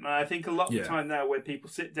following. And I think a lot of the time now where people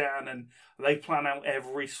sit down and they plan out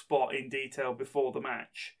every spot in detail before the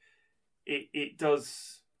match, it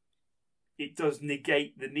does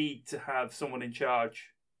negate the need to have someone in charge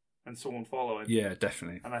and someone following. Yeah,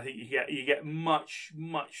 definitely. And I think you get much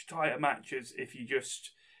tighter matches if you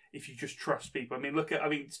just trust people. I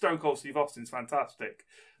mean, Stone Cold Steve Austin's fantastic,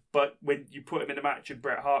 but when you put him in a match and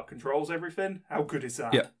Bret Hart controls everything, how good is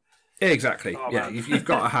that? Yeah, exactly. Oh, yeah, you've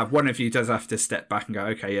got to have one of you does have to step back and go,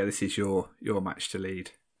 okay, yeah, this is your match to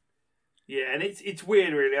lead. Yeah, and it's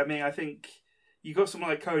weird, really. I mean, I think you got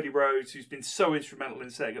someone like Cody Rhodes who's been so instrumental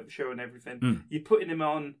in setting up the show and everything. You're putting him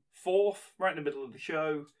on fourth, right in the middle of the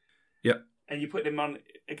show. Yep. And you put him on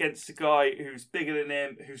against a guy who's bigger than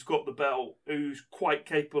him, who's got the belt, who's quite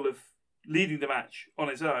capable of leading the match on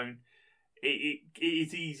his own. It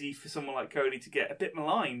is easy for someone like Cody to get a bit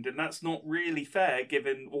maligned, and that's not really fair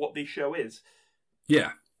given what this show is.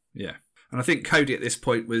 Yeah, yeah. And I think Cody at this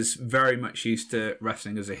point was very much used to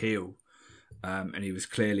wrestling as a heel, and he was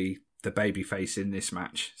clearly the babyface in this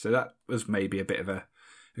match. So that was maybe a bit of a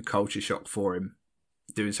culture shock for him,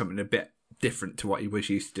 doing something a bit different to what he was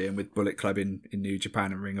used to doing with Bullet Club in New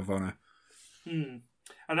Japan and Ring of Honor. And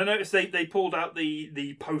I noticed they pulled out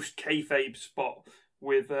the post kayfabe spot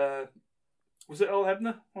with was it Earl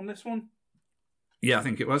Hebner on this one? Yeah, I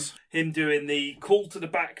think it was him doing the call to the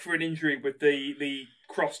back for an injury with the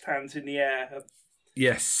crossed hands in the air.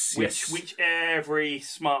 Yes, which every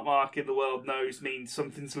smart mark in the world knows means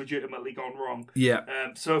something's legitimately gone wrong. Yeah.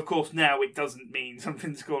 So of course now it doesn't mean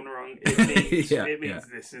something's gone wrong. It means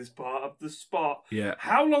this is part of the spot. Yeah.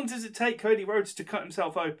 How long does it take Cody Rhodes to cut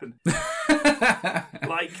himself open?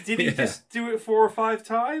 Like, did he just do it 4 or 5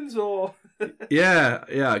 times, or?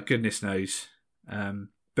 yeah. Goodness knows.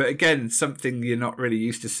 But again, something you're not really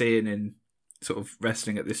used to seeing in sort of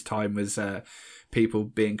wrestling at this time was people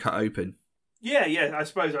being cut open. Yeah. I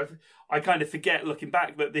suppose I kind of forget looking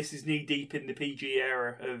back that this is knee deep in the PG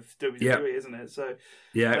era of WWE, isn't it? So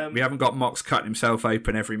yeah, we haven't got Mox cutting himself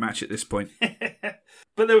open every match at this point.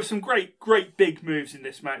 But there were some great big moves in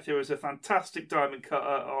this match. There was a fantastic diamond cutter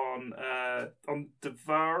on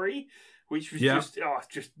Davari, which was just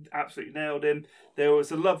absolutely nailed him. There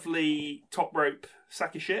was a lovely top rope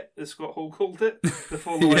sack of shit, as Scott Hall called it, the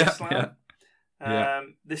full away slam.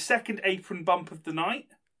 The second apron bump of the night.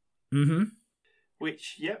 Mm-hmm.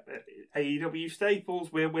 Which, AEW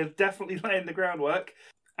staples. We're definitely laying the groundwork.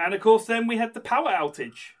 And of course, then we had the power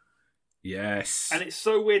outage. Yes. And it's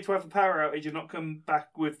so weird to have a power outage and not come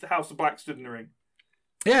back with the House of Black stood in the ring.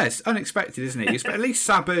 Yeah, it's unexpected, isn't it? You expect at least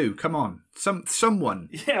Sabu. Come on, someone.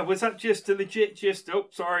 Yeah, was that just a legit?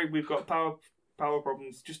 Sorry, we've got power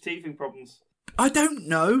problems, just teething problems. I don't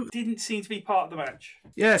know. Didn't seem to be part of the match.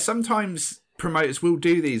 Yeah, sometimes promoters will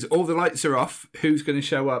do these. All the lights are off. Who's going to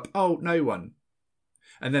show up? Oh, no one.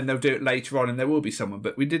 And then they'll do it later on, and there will be someone.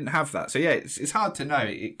 But we didn't have that, so yeah, it's hard to know.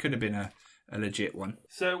 It could have been a legit one.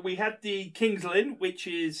 So we had the Kingsland, which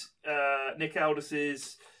is Nick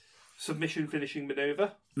Aldis's submission finishing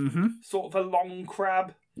maneuver. Mm-hmm. Sort of a long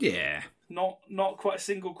crab. Yeah. Not quite a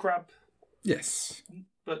single crab. Yes.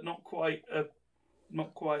 But not quite a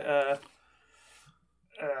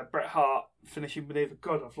Bret Hart finishing maneuver.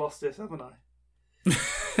 God, I've lost this, haven't I?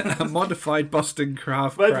 A modified Boston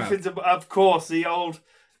crab. Everything's of course the old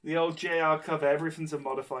JR cover. Everything's a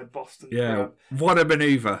modified Boston crab. What a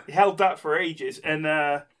maneuver! He held that for ages, and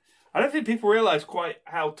I don't think people realise quite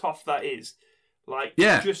how tough that is. Like,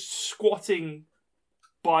 just squatting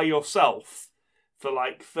by yourself for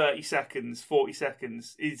like 30 seconds, 40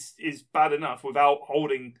 seconds is bad enough without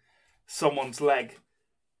holding someone's leg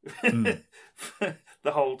the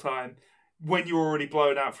whole time when you're already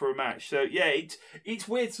blown out for a match. So yeah, it's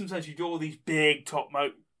weird sometimes you do all these big top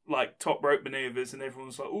rope maneuvers and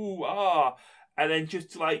everyone's like, ooh, and then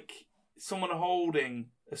just like someone holding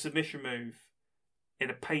a submission move in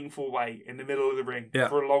a painful way in the middle of the ring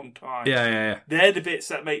for a long time. Yeah. They're the bits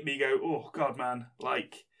that make me go, oh God, man.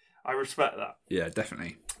 Like, I respect that. Yeah,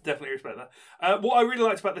 definitely. Definitely respect that. What I really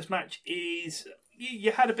liked about this match is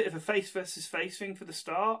you had a bit of a face versus face thing for the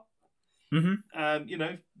start.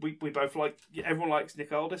 Mm-hmm. We both everyone likes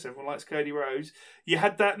Nick Aldis, everyone likes Cody Rhodes. You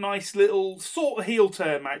had that nice little sort of heel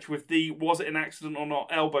turn match with the was it an accident or not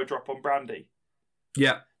elbow drop on Brandy.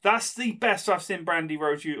 Yeah. That's the best I've seen Brandy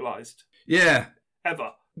Rhodes utilised. Yeah.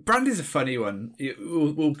 Ever. Brandy's a funny one.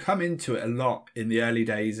 We'll come into it a lot in the early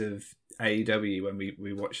days of AEW when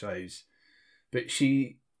we watch those. But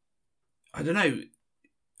I don't know.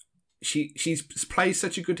 She's plays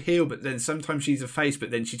such a good heel, but then sometimes she's a face, but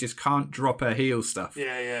then she just can't drop her heel stuff.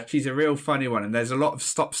 Yeah. She's a real funny one, and there's a lot of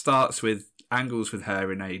stop-starts with angles with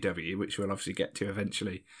her in AEW, which we'll obviously get to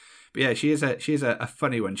eventually. But yeah, she is a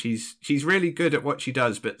funny one. She's really good at what she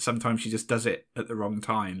does, but sometimes she just does it at the wrong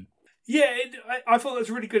time. Yeah, I thought that was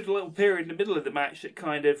a really good little period in the middle of the match that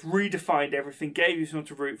kind of redefined everything, gave you someone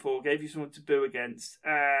to root for, gave you someone to boo against,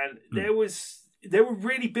 and they were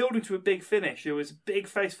really building to a big finish. There was a big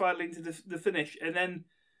face fight linked to the finish, and then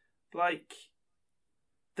like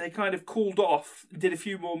they kind of cooled off, did a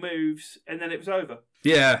few more moves, and then it was over.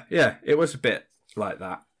 Yeah, it was a bit like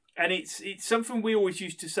that. And it's something we always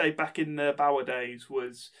used to say back in the Bauer days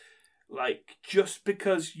was, like, just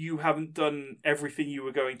because you haven't done everything you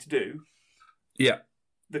were going to do,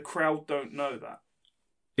 the crowd don't know that.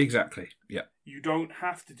 Exactly, yeah. You don't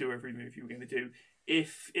have to do every move you were going to do.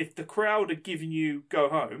 If the crowd are giving you go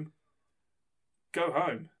home.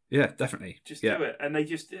 Yeah, definitely. Just do it. And they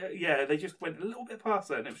just went a little bit past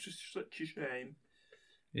that, and it was just such a shame.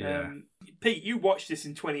 Yeah. Pete, you watched this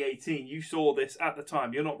in 2018. You saw this at the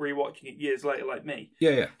time. You're not rewatching it years later like me.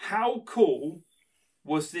 Yeah. How cool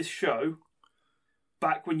was this show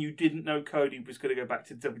back when you didn't know Cody was going to go back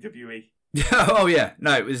to WWE? Oh yeah,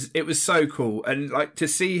 no, it was so cool, and like to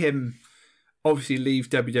see him obviously leave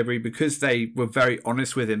WWE because they were very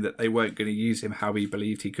honest with him that they weren't going to use him how he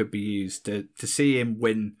believed he could be used. To see him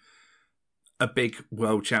win a big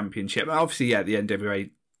world championship, obviously, yeah, the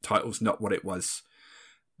NWA title's not what it was,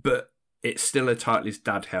 but it's still a title his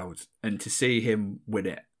dad held, and to see him win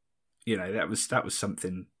it, that was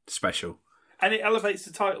something special. And it elevates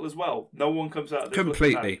the title as well. No one comes out of this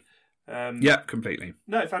completely. Completely.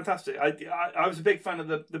 No, fantastic. I was a big fan of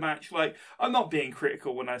the match. Like, I'm not being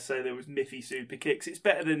critical when I say there was miffy super kicks. It's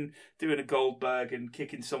better than doing a Goldberg and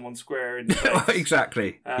kicking someone square in the face.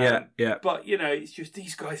 Exactly. Yeah. But, it's just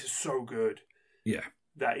these guys are so good. Yeah.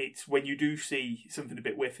 That it's when you do see something a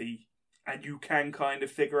bit whiffy and you can kind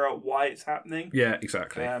of figure out why it's happening. Yeah,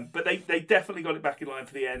 exactly. But they definitely got it back in line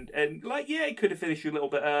for the end. And, it could have finished a little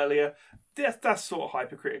bit earlier. That's sort of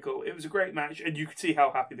hypercritical. It was a great match, and you could see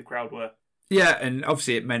how happy the crowd were. Yeah, and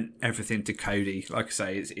obviously it meant everything to Cody. Like I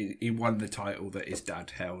say, he won the title that his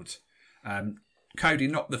dad held. Cody,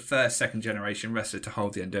 not the first second-generation wrestler to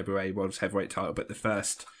hold the NWA World Heavyweight title, but the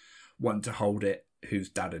first one to hold it whose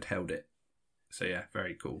dad had held it. So, yeah,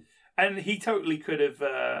 very cool. And he totally could have...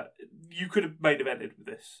 you could have main evented with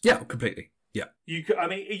this. Yeah, completely. Yeah. You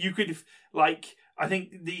could have... I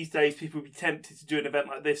think these days people would be tempted to do an event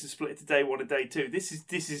like this and split it to day one and day two. This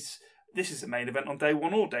is a main event on day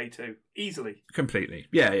one or day two, easily. Completely.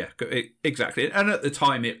 Yeah, exactly. And at the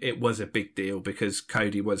time, it was a big deal because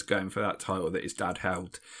Cody was going for that title that his dad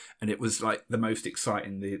held, and it was like the most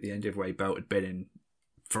exciting the NWA belt had been in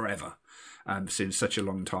forever, since such a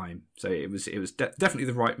long time. So it was definitely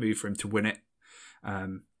the right move for him to win it.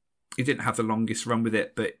 He didn't have the longest run with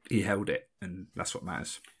it, but he held it, and that's what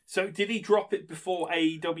matters. So did he drop it before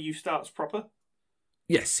AEW starts proper?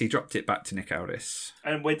 Yes, he dropped it back to Nick Aldis.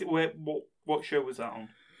 And what show was that on?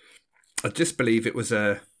 I just believe it was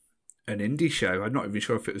an indie show. I'm not even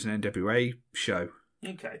sure if it was an NWA show.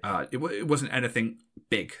 Okay. It wasn't anything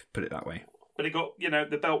big, put it that way. But it got,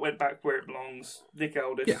 the belt went back where it belongs. Nick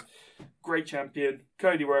Aldis, great champion.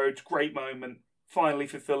 Cody Rhodes, great moment. Finally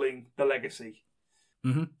fulfilling the legacy.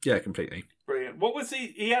 Mm-hmm. Yeah, completely. Brilliant. What was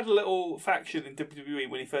he had a little faction in WWE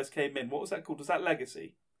when he first came in. What was that called? Was that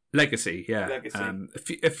Legacy? Legacy, yeah.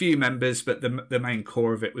 Legacy. A few members, but the main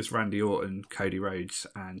core of it was Randy Orton, Cody Rhodes,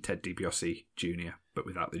 and Ted DiBiase Jr., but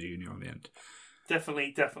without the Jr. on the end.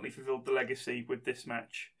 Definitely fulfilled the legacy with this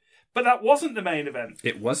match. But that wasn't the main event.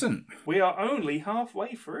 It wasn't. We are only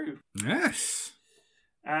halfway through. Yes.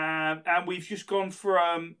 And we've just gone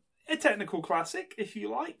from a technical classic, if you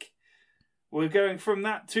like. We're going from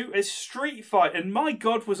that to a street fight. And my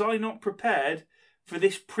God, was I not prepared for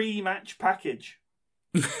this pre-match package.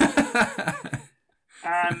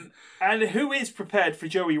 and who is prepared for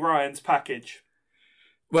Joey Ryan's package?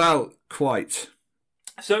 Well, quite.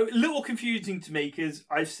 So, a little confusing to me because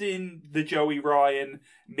I've seen the Joey Ryan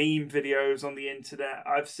meme videos on the internet.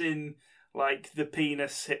 I've seen the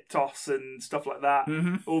penis hip toss and stuff like that.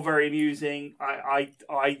 Mm-hmm. All very amusing. I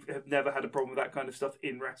have never had a problem with that kind of stuff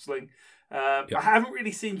in wrestling. I haven't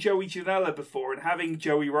really seen Joey Janela before, and having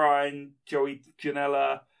Joey Ryan, Joey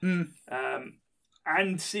Janela,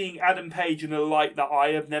 and seeing Adam Page in a light that I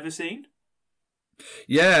have never seen.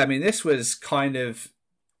 Yeah, I mean, this was kind of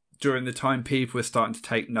during the time people were starting to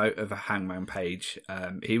take note of a Hangman Page.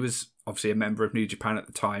 He was obviously a member of New Japan at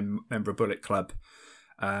the time, member of Bullet Club.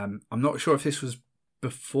 I'm not sure if this was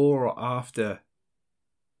before or after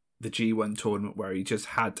the G1 tournament where he just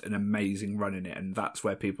had an amazing run in it, and that's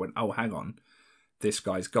where people went, oh, hang on, this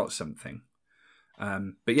guy's got something.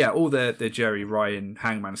 But yeah, all the Jerry Ryan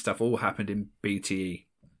Hangman stuff all happened in BTE.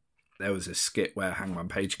 There was a skit where Hangman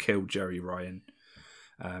Page killed Jerry Ryan,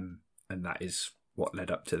 and that is what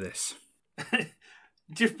led up to this.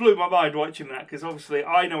 Just blew my mind watching that, because obviously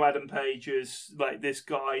I know Adam Page as like this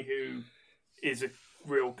guy who is a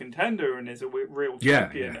real contender and is a real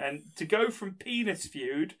champion, and to go from penis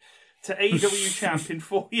feud to AEW champ in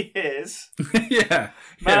 4 years,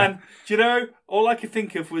 man, do you know, all I could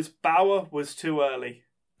think of was Bauer was too early.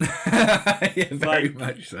 Very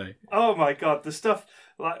much so. Oh my god, the stuff,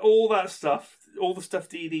 like all that stuff, all the stuff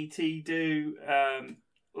DDT do,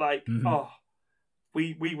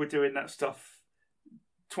 we were doing that stuff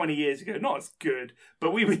 20 years ago. Not as good,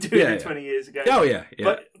 but we were doing it 20 years ago. Oh yeah.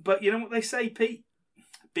 But you know what they say, Pete?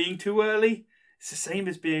 Being too early, it's the same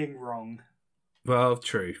as being wrong. Well,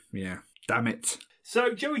 true. Yeah. Damn it.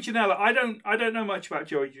 So Joey Janela, I don't know much about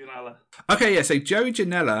Joey Janela. Okay, yeah. So Joey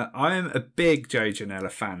Janela, I am a big Joey Janela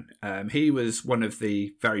fan. He was one of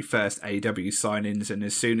the very first AEW sign-ins, and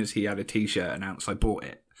as soon as he had a T-shirt announced, I bought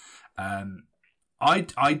it.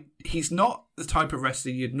 He's not the type of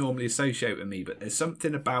wrestler you'd normally associate with me, but there's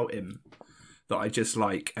something about him that I just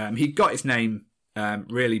like. He got his name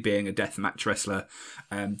really being a deathmatch wrestler,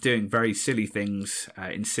 doing very silly things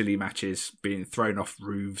in silly matches, being thrown off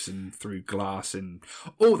roofs and through glass and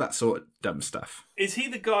all that sort of dumb stuff. Is he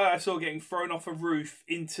the guy I saw getting thrown off a roof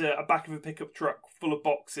into a back of a pickup truck full of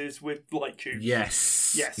boxes with light tubes?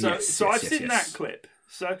 Yes. Yeah, so I've seen that clip.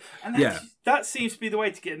 So, and that seems to be the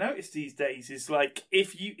way to get noticed these days. Is like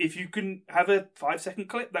if you can have a 5-second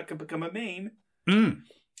clip that can become a meme,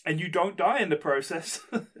 and you don't die in the process.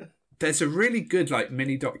 There's a really good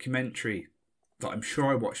mini documentary that I'm sure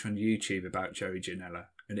I watched on YouTube about Joey Janela,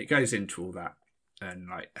 and it goes into all that and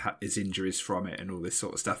his injuries from it and all this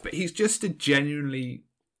sort of stuff. But he's just a genuinely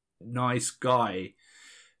nice guy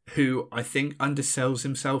who I think undersells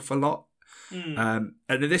himself a lot. And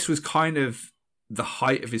this was kind of the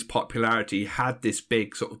height of his popularity. He had this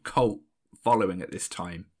big sort of cult following at this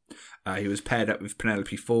time. He was paired up with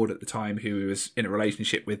Penelope Ford at the time, who he was in a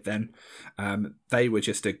relationship with then. They were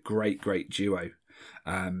just a great, great duo.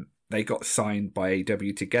 They got signed by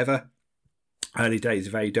AEW together. Early days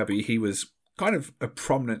of AEW, he was kind of a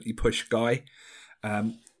prominently pushed guy.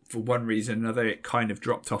 For one reason or another, it kind of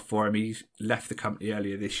dropped off for him. He left the company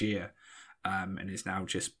earlier this year and is now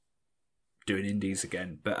just doing indies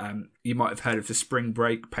again. But you might have heard of the Spring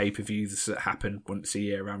Break pay-per-views that happen once a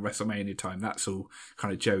year around WrestleMania time. That's all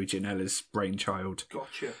kind of Joey Janela's brainchild.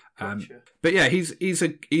 Gotcha. But yeah, he's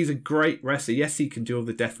a great wrestler. Yes, he can do all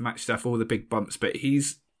the deathmatch stuff, all the big bumps, but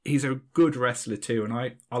he's a good wrestler too, and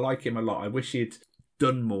I like him a lot. I wish he'd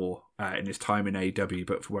done more in his time in AEW,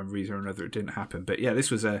 but for one reason or another it didn't happen. But yeah, this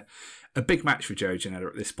was a big match for Joey Janela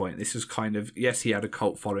at this point. This was kind of, yes, he had a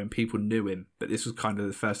cult following, people knew him, but this was kind of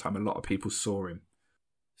the first time a lot of people saw him.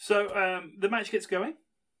 So the match gets going,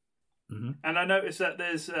 and I noticed that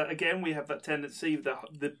there's, again, we have that tendency,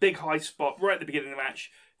 the big high spot right at the beginning of the match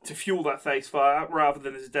to fuel that face fire rather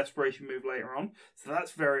than as a desperation move later on. So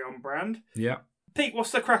that's very on brand. Yeah. Pete, what's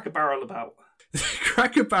the Cracker Barrel about?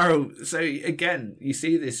 Cracker Barrel. So again, you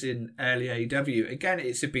see this in early AEW. Again,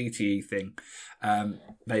 it's a BTE thing.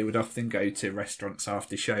 They would often go to restaurants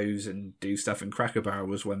after shows and do stuff, and Cracker Barrel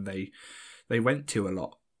was one they went to a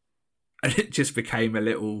lot, and it just became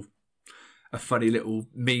a funny little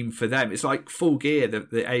meme for them. It's like Full Gear, the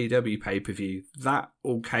AEW pay-per-view. That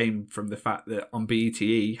all came from the fact that on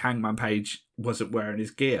BTE, Hangman Page wasn't wearing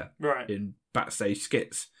his gear in backstage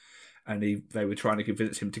skits. And they were trying to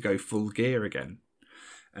convince him to go Full Gear again.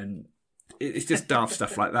 And it's just daft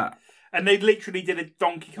stuff like that. And they literally did a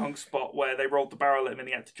Donkey Kong spot where they rolled the barrel at him and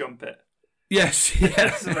he had to jump it. Yes, yeah.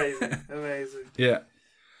 That's amazing. Yeah.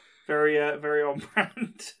 Very on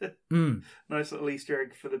brand. Nice little Easter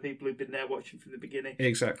egg for the people who've been there watching from the beginning.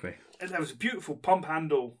 Exactly. And there was a beautiful pump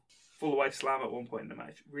handle full away slam at one point in the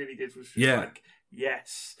match. It really did. Was just like,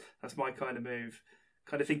 yes, that's my kind of move.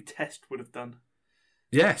 Kind of thing Test would have done.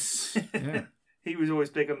 Yes. Yeah. He was always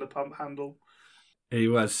big on the pump handle. He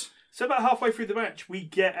was. So about halfway through the match, we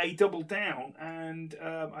get a double down, and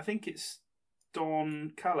I think it's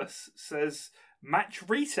Don Callis says, match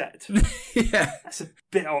reset. Yeah. That's a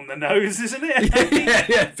bit on the nose, isn't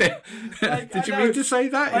it? Yeah. Like, did you mean to say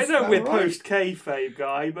that? I know we're post-kayfabe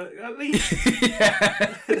guy, but at least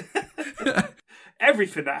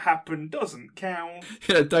everything that happened doesn't count.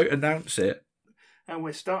 Yeah, don't announce it. And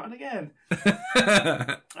we're starting again.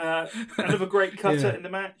 Another great cutter in the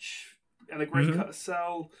match. and a great cut of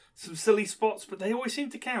sell. Some silly spots, but they always seem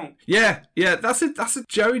to count. Yeah. That's a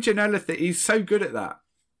Joey Janela thing. He's so good at that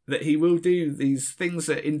he will do these things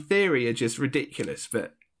that in theory are just ridiculous,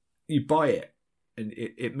 but you buy it and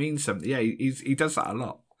it means something. Yeah, he does that a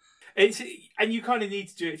lot. And you kind of need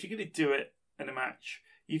to do it if you're going to do it in a match.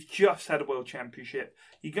 You've just had a world championship.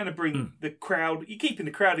 You're going to bring the crowd. You're keeping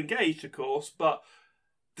the crowd engaged, of course, but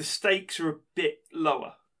the stakes are a bit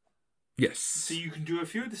lower. Yes. So you can do a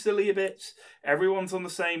few of the sillier bits. Everyone's on the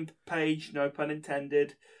same page, no pun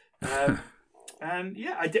intended. And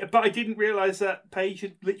yeah, I didn't realise that Paige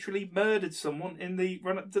had literally murdered someone in the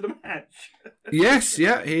run-up to the match. Yes,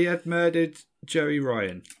 yeah, he had murdered Joey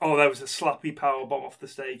Ryan. Oh, there was a sloppy powerbomb off the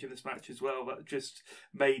stage in this match as well that just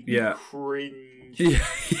made me cringe.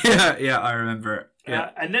 Yeah, I remember it. Yeah.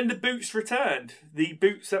 And then the boots returned. The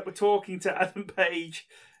boots that were talking to Adam Page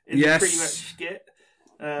in the pre-match skit.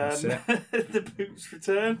 The boots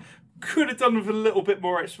return. Could have done with a little bit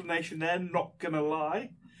more explanation there, not going to lie.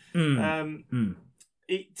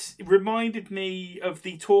 It reminded me of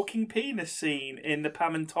the talking penis scene in the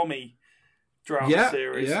Pam and Tommy drama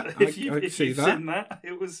series. Yeah, if you've seen that,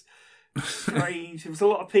 it was strange. There was a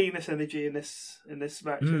lot of penis energy in this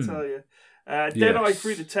match. I tell you. Dead Eye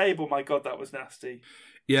through the table. My God, that was nasty.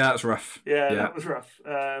 Yeah, that's rough. Yeah, that was rough.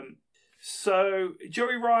 So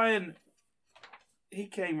Joey Ryan, he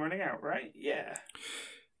came running out, right? Yeah.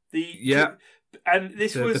 And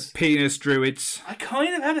this was the penis druids. I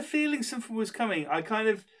kind of had a feeling something was coming. I kind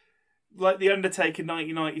of like the Undertaker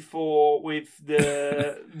 1994 with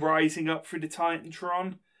the rising up through the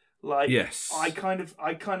Titantron. Like, yes, I kind of,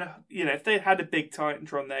 if they had a big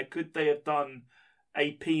Titantron there, could they have done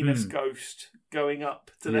a penis ghost going up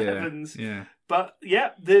to the heavens? Yeah. But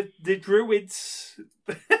yeah, the druids.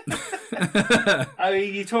 I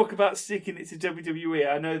mean, you talk about sticking it to WWE.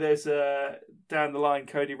 I know there's down the line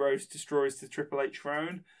Cody Rhodes destroys the Triple H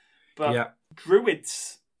throne, but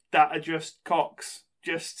druids that are just cocks,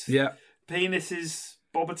 just penises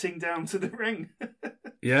bobbiting down to the ring.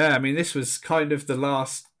 Yeah, I mean, this was kind of the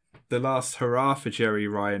last hurrah for Joey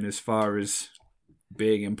Ryan as far as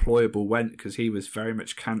being employable went, because he was very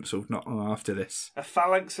much cancelled not long after this. A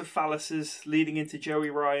phalanx of phalluses leading into Joey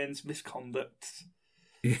Ryan's misconduct.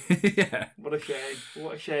 Yeah. What a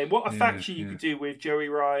shame. What a faction you could do with Joey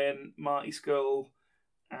Ryan, Marty Scurll,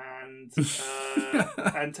 and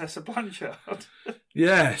Tessa Blanchard.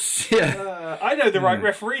 Yes, yeah. I know the right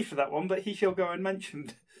referee for that one, but he shall go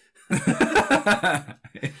unmentioned. For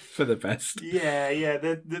the best. Yeah,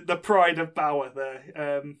 the pride of Bauer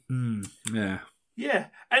there. Yeah,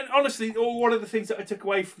 and honestly, one of the things that I took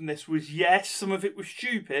away from this was, yes, some of it was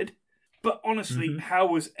stupid, but honestly, how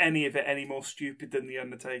was any of it any more stupid than The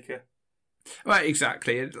Undertaker? Right,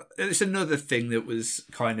 exactly. It's another thing that was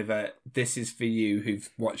kind of this is for you who've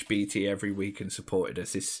watched BT every week and supported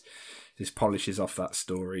us. This polishes off that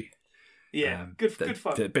story. Yeah, good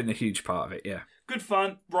fun. That's been a huge part of it, yeah. Good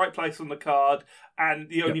fun, right place on the card, and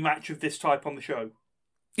the only match of this type on the show.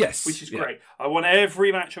 Yes. Which is great. I want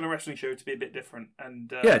every match on a wrestling show to be a bit different.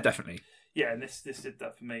 And yeah, definitely. Yeah, and this did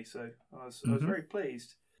that for me, so I was very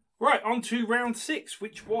pleased. Right, on to round 6,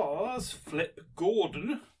 which was Flip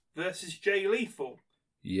Gordon versus Jay Lethal.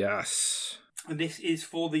 Yes. And this is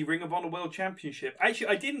for the Ring of Honor World Championship. Actually,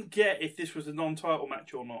 I didn't get if this was a non-title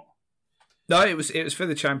match or not. No, it was for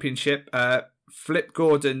the championship. Flip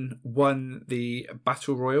Gordon won the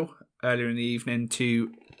Battle Royal earlier in the evening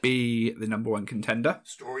to be the number 1 contender.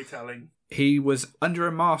 Storytelling. He was under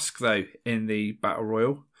a mask, though, in the Battle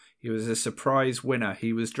Royal. He was a surprise winner.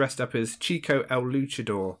 He was dressed up as Chico El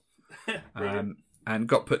Luchador and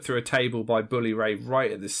got put through a table by Bully Ray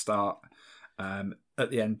right at the start. At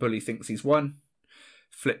the end, Bully thinks he's won.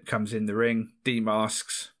 Flip comes in the ring,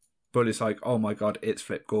 demasks. Bully's like, oh my God, it's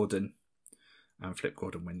Flip Gordon. And Flip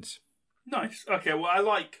Gordon wins. Nice. Okay, well, I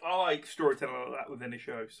like storytelling like that within a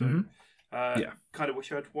show, so... Kind of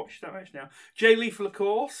wish I'd watched that match now. Jay Lethal, of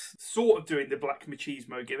course, sort of doing the Black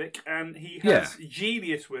Machismo gimmick, and he has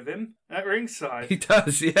Genius with him at ringside. He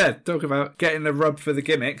does, yeah. Talk about getting the rub for the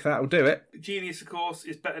gimmick. That'll do it. Genius, of course,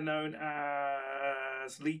 is better known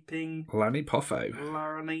as Leaping... Lanny Poffo.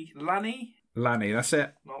 Lanny, that's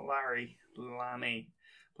it. Not Larry. Lanny.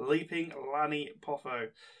 Leaping Lanny Poffo.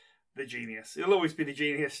 The Genius. He'll always be the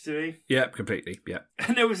Genius to me. Yep, completely, yeah.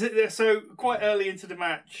 And there was... So, quite early into the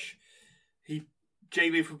match... Jay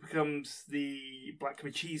Lethal becomes the Black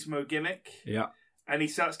Machismo gimmick. Yeah. And he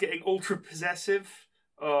starts getting ultra possessive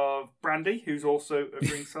of Brandy, who's also at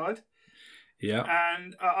ringside. Yeah.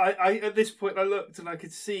 And I at this point I looked and I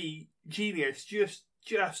could see Genius just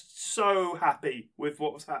so happy with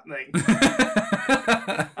what was happening.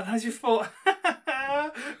 And I just thought,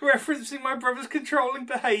 referencing my brother's controlling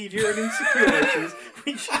behaviour and insecurities,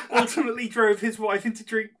 which ultimately drove his wife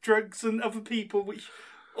into drugs and other people, which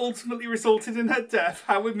ultimately resulted in her death.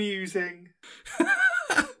 How amusing.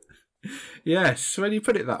 Yes, when you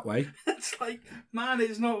put it that way. It's like, man,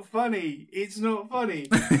 it's not funny. It's not funny.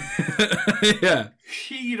 Yeah.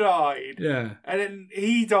 She died. Yeah. And then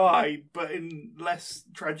he died, but in less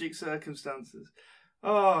tragic circumstances.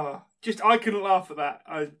 Oh, I couldn't laugh at that.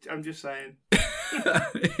 I'm just saying.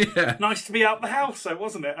 Yeah. Nice to be out the house, though,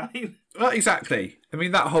 wasn't it? I mean, well, exactly. I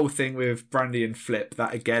mean, that whole thing with Brandy and Flip,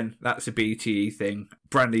 that again, that's a BTE thing.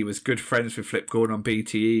 Brandy was good friends with Flip Gordon on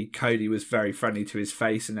BTE. Cody was very friendly to his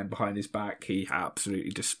face, and then behind his back, he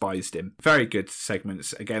absolutely despised him. Very good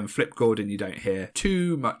segments. Again, Flip Gordon, you don't hear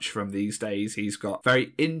too much from these days. He's got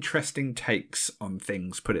very interesting takes on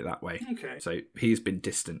things, put it that way. Okay. So he's been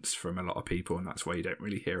distanced from a lot of people, and that's why you don't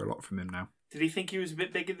really hear a lot from him now. Did he think he was a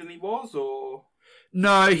bit bigger than he was, or...?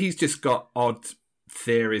 No, he's just got odd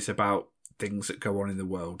theories about things that go on in the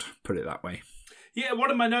world, put it that way. Yeah, one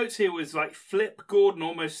of my notes here was like Flip Gordon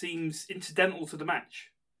almost seems incidental to the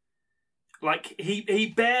match. Like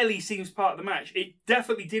he barely seems part of the match. It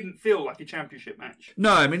definitely didn't feel like a championship match.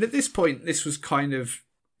 No, I mean at this point this was kind of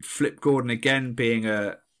Flip Gordon again being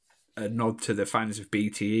a nod to the fans of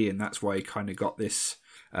BTE, and that's why he kind of got this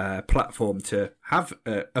platform to have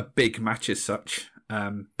a big match as such.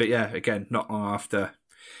 But yeah, again, not long after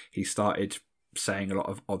he started saying a lot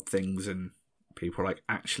of odd things, and people were like,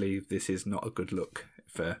 actually, this is not a good look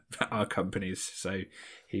for our companies. So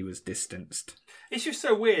he was distanced. It's just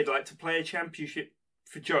so weird, like to play a championship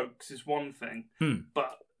for jokes is one thing,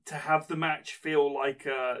 but to have the match feel like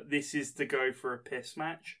this is to go for a piss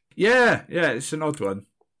match. Yeah, it's an odd one.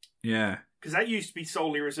 Yeah. Because that used to be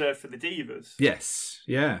solely reserved for the divas. Yes,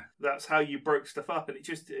 yeah. That's how you broke stuff up, and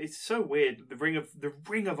it's so weird. The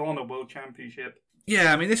Ring of Honor World Championship.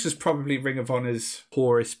 Yeah, I mean, this was probably Ring of Honor's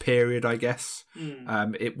poorest period, I guess.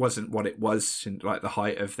 It wasn't what it was in like the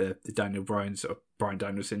height of the Daniel Bryan's or Bryan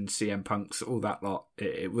Danielson, CM Punk's, all that lot.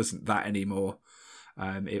 It wasn't that anymore.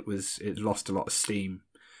 It lost a lot of steam.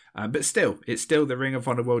 But still, it's still the Ring of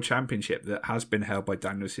Honor World Championship that has been held by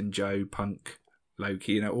Danielson, Joe, Punk,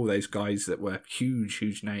 Loki, all those guys that were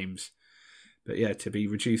huge names. But yeah, to be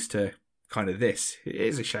reduced to kind of this, it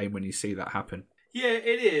is a shame when you see that happen. Yeah,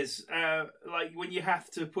 it is. Like when you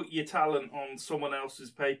have to put your talent on someone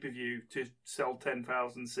else's pay-per-view to sell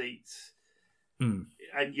 10,000 seats, and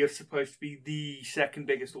you're supposed to be the second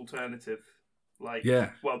biggest alternative.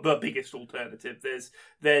 The biggest alternative.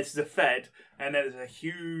 There's the Fed, and there's a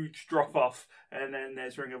huge drop off, and then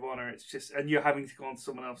there's Ring of Honor. It's just, and you're having to go on to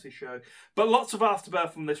someone else's show. But lots of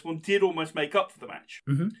afterbirth from this one did almost make up for the match.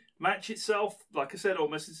 Mm-hmm. Match itself, like I said,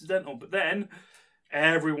 almost incidental. But then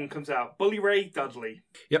everyone comes out. Bully Ray Dudley.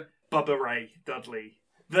 Yep. Bubba Ray Dudley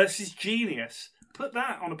versus Genius. Put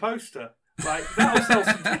that on a poster. Like that'll sell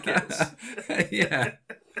some tickets. Yeah.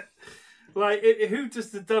 Like, who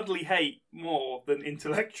does the Dudley hate more than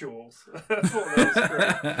intellectuals? I thought that was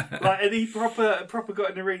great. Like, and he proper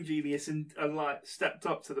got in the ring, Genius, and like stepped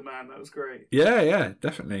up to the man. That was great. Yeah,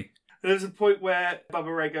 definitely. There's a point where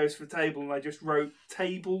Bubba Ray goes for a table, and I just wrote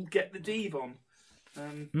 "Table, get the Div on."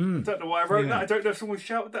 I don't know why I wrote that. I don't know if someone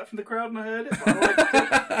shouted that from the crowd and I heard it, but I liked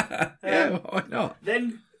it. Yeah, why not?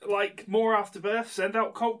 Then, like, more afterbirth, send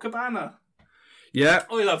out Colt Cabana. Yeah.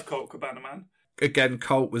 I love Colt Cabana, man. Again,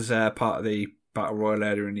 Colt was part of the Battle Royal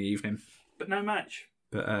earlier in the evening. But no match.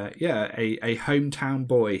 But a hometown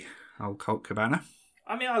boy, old Colt Cabana.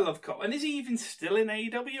 I mean, I love Colt. And is he even still in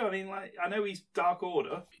AEW? I mean, like, I know he's Dark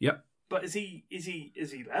Order. Yep. But is he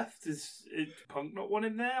left? Is Punk not want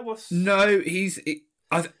him there? No,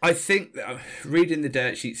 I think that, reading the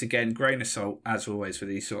dirt sheets again, grain of salt as always for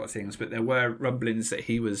these sort of things, but there were rumblings that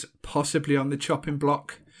he was possibly on the chopping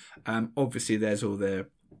block. Obviously, there's all the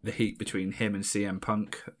heat between him and CM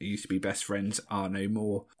Punk. They used to be best friends, are no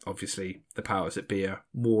more. Obviously, the powers that be are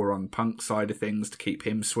more on Punk's side of things to keep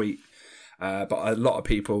him sweet. But a lot of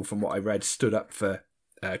people, from what I read, stood up for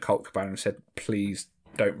Colt Cabana and said, please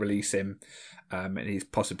don't release him. And he's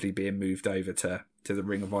possibly being moved over to the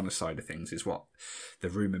Ring of Honor side of things, is what the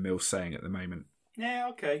rumour mill's saying at the moment. Yeah,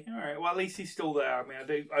 okay, all right. Well, at least he's still there. I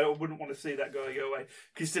mean, I wouldn't want to see that guy go away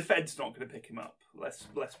because the Fed's not going to pick him up.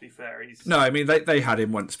 Let's be fair. No, I mean they had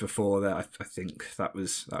him once before. That I think that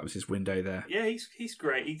was his window there. Yeah, he's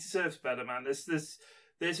great. He deserves better, man.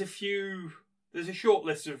 There's a short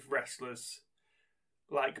list of wrestlers.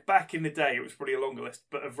 Like back in the day, it was probably a longer list,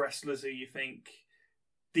 but of wrestlers who you think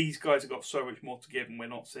these guys have got so much more to give, and we're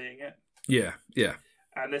not seeing it. Yeah.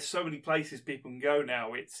 And there's so many places people can go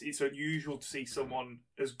now. It's unusual to see someone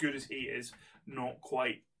as good as he is not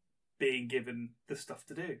quite being given the stuff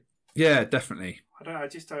to do. Yeah, definitely. I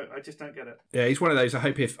just don't get it. Yeah, he's one of those. I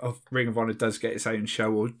hope if Ring of Honor does get its own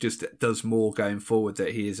show or just does more going forward,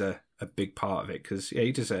 that he is a big part of it, because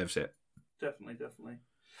he deserves it. Definitely.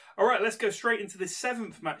 All right, let's go straight into the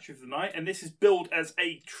 7th match of the night, and this is billed as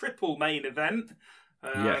a triple main event.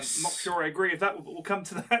 Yes. I'm not sure I agree with that, but we'll come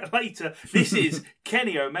to that later. This is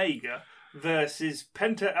Kenny Omega versus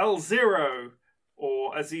Penta El Zero,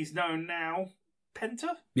 or as he's known now,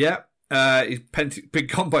 Penta? Yeah. He's been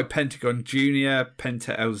gone by Pentagon Jr.,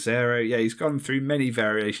 Penta El Zero. Yeah, he's gone through many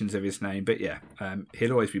variations of his name, but yeah,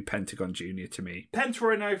 he'll always be Pentagon Jr. to me.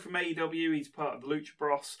 Penta I know from AEW, he's part of the Lucha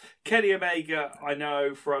Bros. Kenny Omega I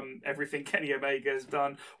know from everything Kenny Omega has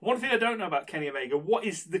done. One thing I don't know about Kenny Omega, what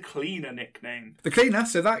is the Cleaner nickname? The Cleaner,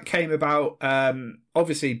 so that came about,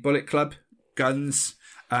 obviously Bullet Club, guns.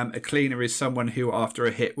 A cleaner is someone who after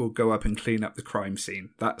a hit will go up and clean up the crime scene.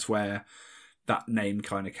 That's where that name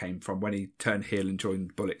kind of came from. When he turned heel and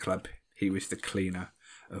joined Bullet Club, he was the cleaner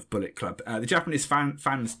of Bullet Club. The Japanese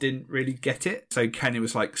fans didn't really get it, so Kenny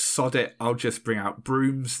was like, sod it, I'll just bring out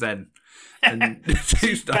brooms then and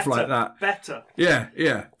do stuff like that. Better.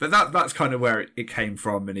 Yeah. But that's kind of where it came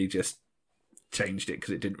from, and he just changed it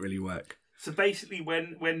because it didn't really work. So basically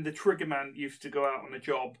when the Triggerman used to go out on a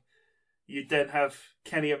job, you'd then have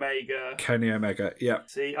Kenny Omega. Kenny Omega, yeah.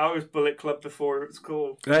 See, I was Bullet Club before it was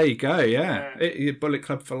cool. There you go, yeah. You're Bullet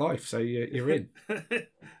Club for life, so you're in.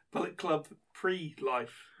 Bullet Club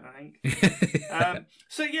pre-life, I think.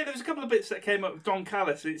 So yeah, there was a couple of bits that came up with Don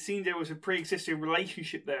Callis. It seemed there was a pre-existing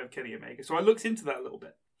relationship there with Kenny Omega. So I looked into that a little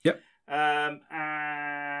bit. Yep. And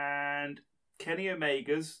Kenny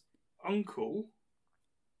Omega's uncle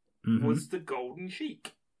was the Golden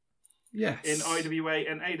Sheik. Yes. In IWA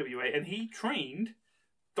and AWA, and he trained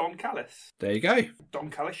Don Callis. There you go. Don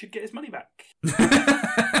Callis should get his money back.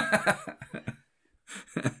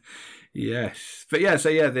 Yes. But yeah, so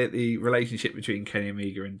yeah, the relationship between Kenny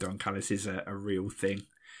Omega and Don Callis is a real thing.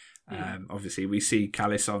 Obviously, we see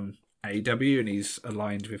Callis on AEW, and he's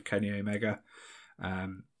aligned with Kenny Omega.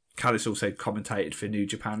 Callis also commentated for New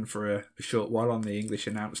Japan for a short while on the English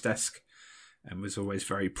announce desk, and was always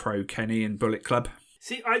very pro Kenny and Bullet Club.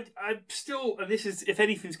 See, I'm still, and this is, if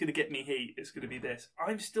anything's going to get me heat, it's going to be this.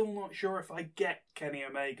 I'm still not sure if I get Kenny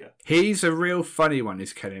Omega. He's a real funny one,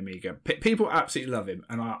 is Kenny Omega. People absolutely love him,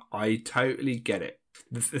 and I totally get it.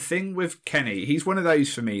 The thing with Kenny, he's one of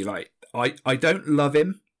those for me, like, I don't love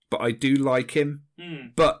him, but I do like him.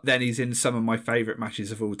 But then he's in some of my favourite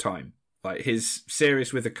matches of all time. Like his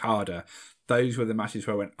series with Okada, those were the matches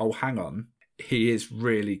where I went, oh, hang on. He is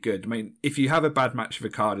really good. I mean, if you have a bad match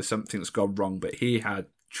with Okada, something's gone wrong, but he had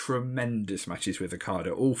tremendous matches with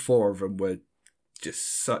Okada. All 4 of them were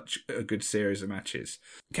just such a good series of matches.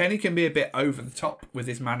 Kenny can be a bit over the top with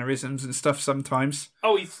his mannerisms and stuff sometimes.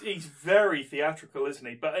 Oh, he's very theatrical, isn't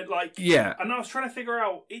he? But yeah. And I was trying to figure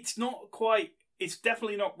out, it's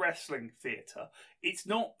definitely not wrestling theatre. It's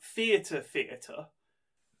not theatre.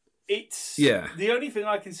 It's, the only thing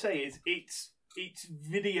I can say is it's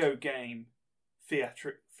video game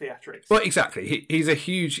theatrics. Well, exactly. He's a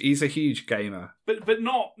huge gamer. But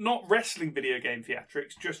not wrestling video game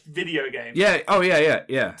theatrics, just video games. Yeah. Oh,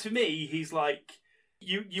 yeah. To me, he's like,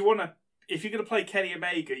 you want to, if you're going to play Kenny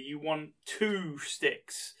Omega, you want 2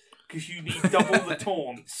 sticks, because you need double the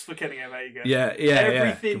taunts for Kenny Omega. Yeah.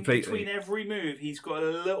 Everything between every move, he's got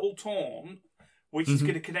a little taunt, which is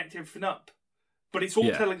going to connect everything up. But it's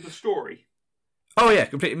all telling the story. Oh, yeah,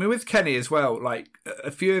 completely. I mean, with Kenny as well, like,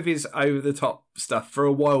 a few of his over-the-top stuff for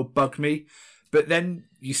a while bugged me, but then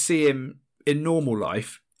you see him in normal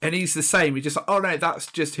life, and he's the same. You're just like, oh, no, that's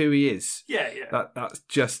just who he is. Yeah.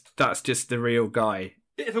 That's just the real guy.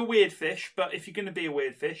 Bit of a weird fish, but if you're going to be a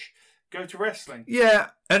weird fish, go to wrestling. Yeah,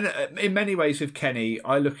 and in many ways with Kenny,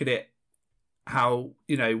 I look at it how,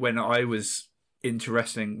 when I was into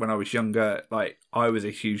wrestling when I was younger, like, I was a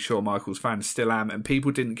huge Shawn Michaels fan, still am, and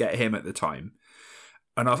people didn't get him at the time.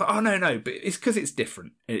 And I was like, oh, no, but it's because it's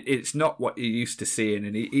different. It's not what you're used to seeing.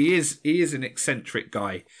 And he is an eccentric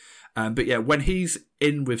guy. But yeah, when he's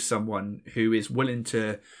in with someone who is willing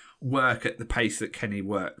to work at the pace that Kenny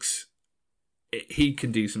works, he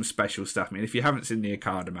can do some special stuff. I mean, if you haven't seen the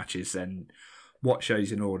Okada matches, then watch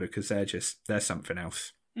those in order, because they're something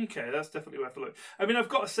else. Okay, that's definitely worth a look. I mean, I've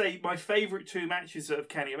got to say, my favourite 2 matches of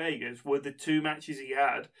Kenny Omega's were the 2 matches he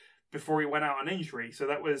had before he went out on injury. So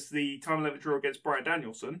that was the time limit draw against Bryan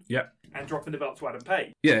Danielson. Yeah. And dropping the belt to Adam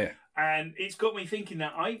Page. Yeah. And it's got me thinking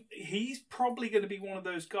that he's probably going to be one of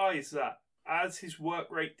those guys that, as his work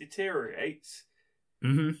rate deteriorates,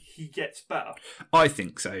 he gets better. I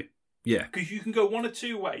think so. Yeah. Because you can go one of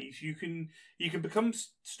 2 ways. You can become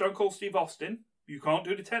Stone Cold Steve Austin. You can't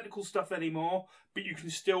do the technical stuff anymore, but you can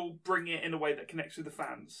still bring it in a way that connects with the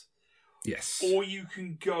fans. Yes. Or you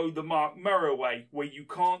can go the Mark Murrow way, where you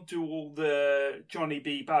can't do all the Johnny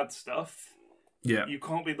B. Bad stuff. Yeah. You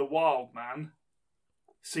can't be the wild man.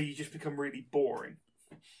 So you just become really boring.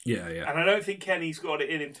 Yeah, yeah. And I don't think Kenny's got it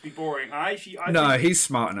in him to be boring. He's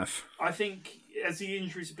smart enough. I think as the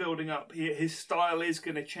injuries are building up, his style is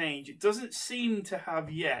going to change. It doesn't seem to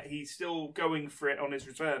have yet. He's still going for it on his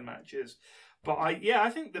return matches. But I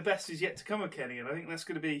think the best is yet to come with Kenny. And I think that's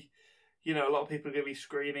going to be, a lot of people are going to be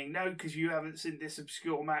screaming, no, because you haven't seen this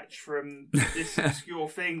obscure match from this obscure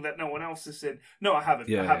thing that no one else has seen. No, I haven't.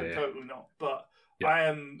 Totally not. But I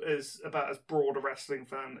am about as broad a wrestling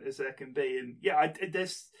fan as there can be. And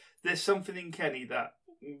there's something in Kenny that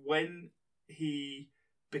when he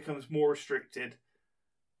becomes more restricted,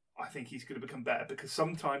 I think he's going to become better, because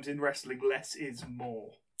sometimes in wrestling, less is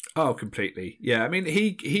more. Oh, completely. Yeah, I mean,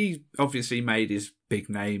 he obviously made his big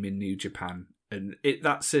name in New Japan, and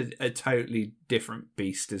that's a totally different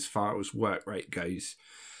beast as far as work rate goes.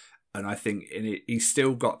 And I think he's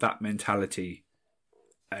still got that mentality.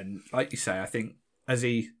 And like you say, I think as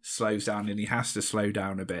he slows down, and he has to slow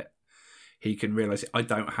down a bit, he can realise, I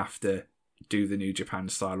don't have to do the New Japan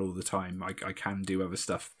style all the time. I can do other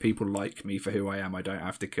stuff. People like me for who I am. I don't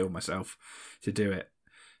have to kill myself to do it.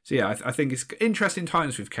 So yeah, I think it's interesting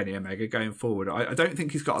times with Kenny Omega going forward. I don't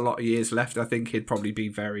think he's got a lot of years left. I think he'd probably be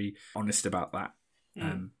very honest about that.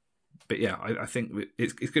 But yeah, I think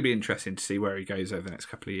it's going to be interesting to see where he goes over the next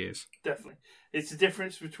couple of years. Definitely. It's the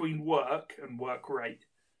difference between work and work rate.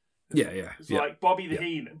 Yeah. It's like Bobby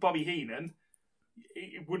Heenan,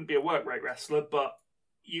 it wouldn't be a work rate wrestler, but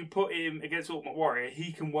you put him against Ultimate Warrior,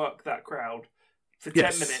 he can work that crowd for 10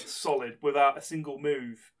 minutes solid without a single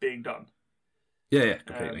move being done. Yeah,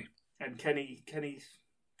 completely. And Kenny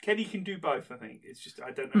can do both, I think. It's just,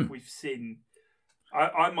 I don't know if we've seen...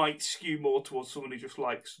 I might skew more towards someone who just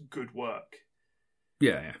likes good work.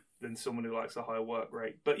 Yeah. Than someone who likes a high work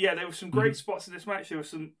rate. But yeah, there were some great spots in this match. There were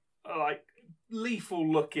some,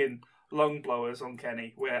 lethal-looking lung blowers on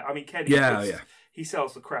Kenny, where, I mean, Kenny... He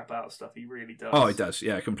sells the crap out of stuff. He really does. Oh, he does.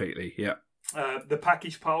 Yeah, completely. Yeah. The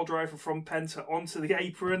package pile driver from Penta onto the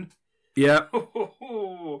apron. Yeah. But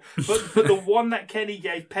the one that Kenny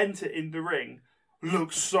gave Penta in the ring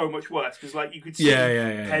looks so much worse, because you could see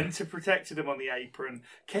Penta protected him on the apron.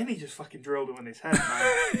 Kenny just fucking drilled him on his head,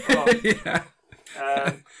 man.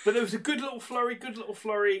 But there was a good little flurry,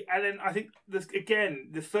 and then I think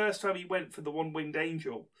the first time he went for the one-winged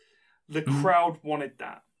angel, the crowd wanted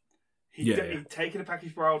that. He'd taken a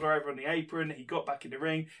package pile driver on the apron. He got back in the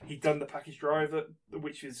ring. He'd done the package driver,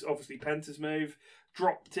 which is obviously Penta's move.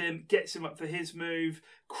 Dropped him, gets him up for his move.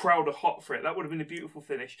 Crowd are hot for it. That would have been a beautiful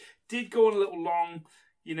finish. Did go on a little long,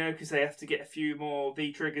 because they have to get a few more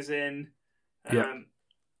V-triggers in.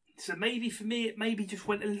 So maybe for me, it maybe just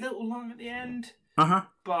went a little long at the end.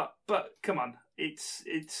 But come on, it's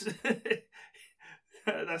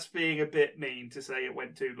that's being a bit mean to say it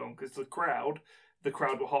went too long, because the crowd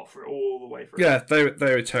were hot for it all the way through. Yeah, they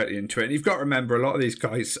were totally into it. And you've got to remember, a lot of these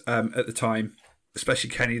guys at the time, especially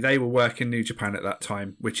Kenny, they were working New Japan at that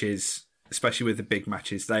time, which is, especially with the big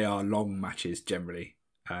matches, they are long matches generally.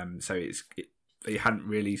 So they hadn't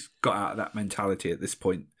really got out of that mentality at this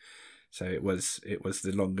point. So it was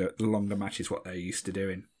the longer matches what they're used to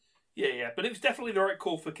doing. Yeah. But it was definitely the right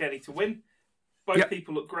call for Kenny to win. Both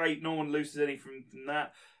people look great. No one loses anything from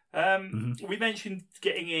that. We mentioned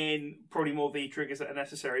getting in probably more V-triggers that are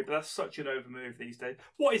necessary, but that's such an over move these days.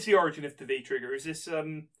 What is the origin of the V-trigger? Is this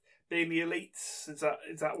being the elites? Is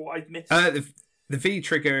that what I've missed? The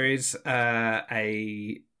V-trigger is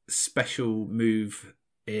a special move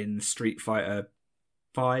in Street Fighter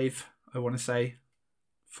 5, I want to say.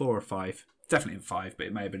 4 or 5. Definitely in 5, but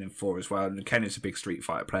it may have been in 4 as well. And Ken is a big Street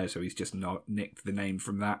Fighter player, so he's just nicked the name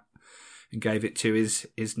from that and gave it to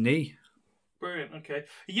his knee. Brilliant, okay.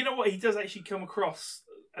 You know what? He does actually come across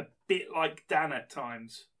a bit like Dan at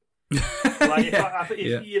times.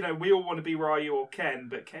 If we all want to be Ryu or Ken,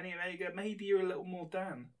 but Kenny Omega, maybe you're a little more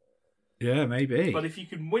Dan. Yeah, maybe. But if you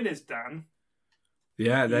can win as Dan,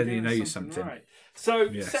 then you know you're something. Right.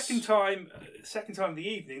 So second time of the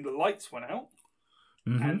evening, the lights went out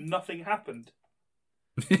and nothing happened.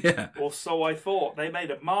 Yeah. Or so I thought. They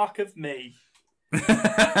made a mark of me.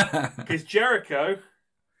 Because Jericho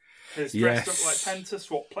has dressed up like Penta,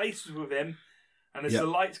 swapped places with him, and as the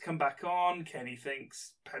lights come back on, Kenny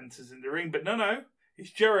thinks Penta's in the ring, but no,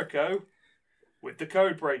 it's Jericho with the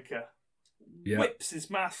code breaker. Whips his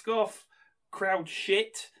mask off, crowd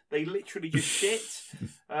shit. They literally just shit.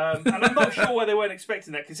 And I'm not sure why they weren't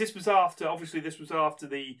expecting that, because this was after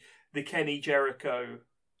the Kenny Jericho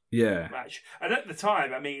Yeah. match. And at the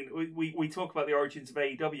time, I mean, we talk about the origins of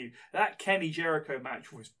AEW. That Kenny Jericho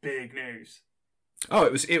match was big news. Oh,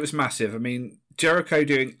 it was massive. I mean, Jericho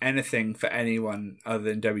doing anything for anyone other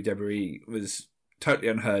than WWE was totally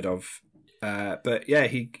unheard of. But yeah,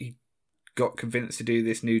 he got convinced to do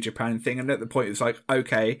this New Japan thing, and at the point it was like,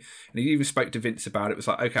 okay, and he even spoke to Vince about it. It was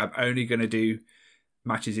like, okay, I'm only going to do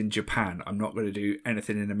matches in Japan. I'm not going to do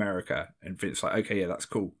anything in America. And Vince was like, okay, yeah, that's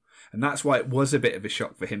cool. And that's why it was a bit of a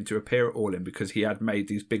shock for him to appear at All In, because he had made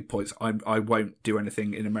these big points. I won't do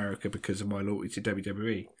anything in America because of my loyalty to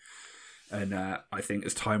WWE. And I think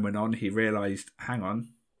as time went on, he realised, hang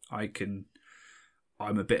on, I'm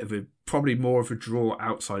a bit of probably more of a draw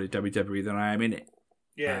outside of WWE than I am in it.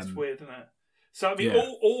 Yeah, it's weird, isn't it? So, I mean,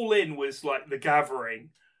 All In was like the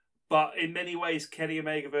gathering, but in many ways, Kenny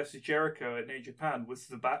Omega versus Jericho at New Japan was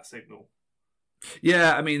the bat signal.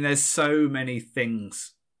 Yeah, I mean, there's so many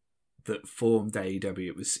things that formed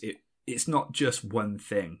AEW. It's not just one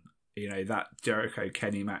thing. You know, that Jericho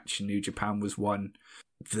Kenny match in New Japan was one.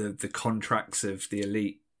 The contracts of the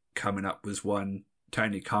Elite coming up was one.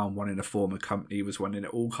 Tony Khan wanting a former company was one, and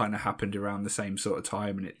it all kind of happened around the same sort of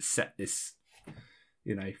time, and it set this,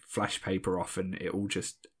 you know, flash paper off, and it all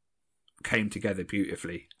just came together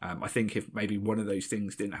beautifully. I think if maybe one of those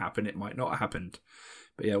things didn't happen, it might not have happened.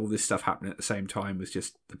 But yeah, all this stuff happening at the same time was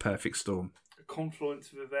just the perfect storm. A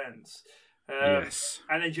confluence of events. Yes.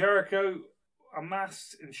 And then Jericho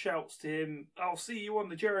unmasks and shouts to him, "I'll see you on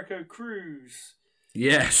the Jericho Cruise."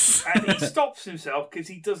 Yes. And he stops himself because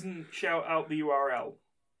he doesn't shout out the URL.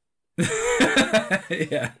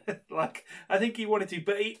 Yeah. Like, I think he wanted to,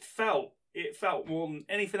 but it felt more than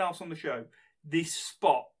anything else on the show. This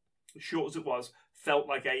spot, as short as it was, felt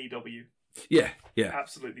like AEW. Yeah.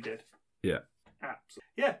 Absolutely did. Yeah.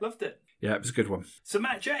 Absolutely. Yeah, loved it. Yeah, it was a good one. So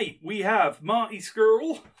match 8, we have Marty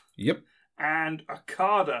Scurll. Yep. And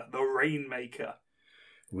Okada, the Rainmaker.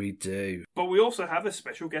 We do. But we also have a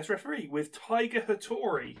special guest referee with Tiger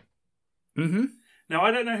Hattori. Mm-hmm. Now,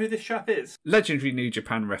 I don't know who this chap is. Legendary New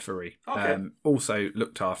Japan referee. Okay. Also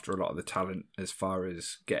looked after a lot of the talent as far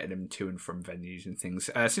as getting them to and from venues and things.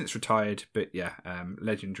 Since retired, but yeah,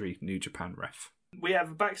 legendary New Japan ref. We have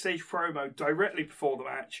a backstage promo directly before the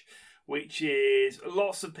match, which is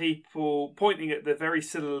lots of people pointing at the very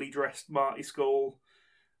sillily dressed Marty Scurll,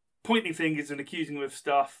 pointing fingers and accusing him of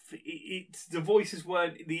stuff. The voices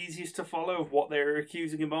weren't the easiest to follow of what they were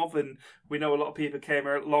accusing him of, and we know a lot of people came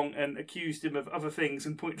along and accused him of other things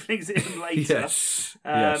and pointed fingers at him later. Yes.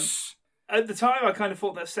 Yes. At the time, I kind of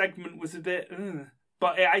thought that segment was a bit,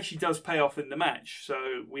 but it actually does pay off in the match, so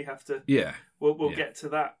we have to. Yeah. We'll get to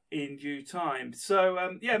that in due time. So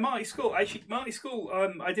Marty Scurll. Actually, Marty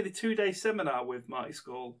Scurll. I did a 2-day seminar with Marty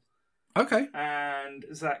Scurll. Okay. And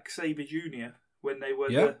Zack Sabre Jr. when they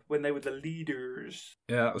were the leaders.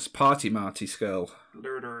 Yeah, that was Party Marty Scurll.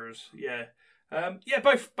 Leaders, yeah.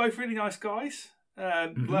 Both really nice guys.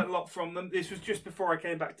 Learned a lot from them. This was just before I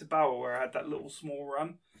came back to Bauer, where I had that little small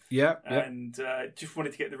run. Yeah. And just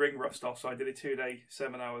wanted to get the ring rust off, so I did a 2-day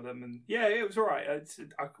seminar with them. And yeah, it was all right.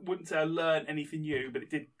 I wouldn't say I learned anything new, but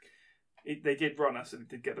they did run us, and it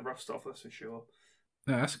did get the rust off, that's for sure.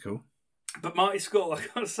 Yeah, that's cool. But Marty Scurll, I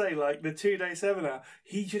gotta say, like the 2-day seminar,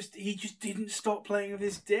 he just didn't stop playing with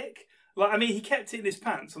his dick. Like, I mean, he kept it in his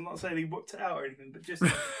pants. I'm not saying he whipped it out or anything, but just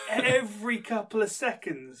every couple of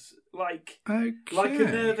seconds, like a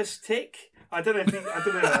nervous tick. I don't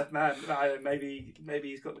know, man. Maybe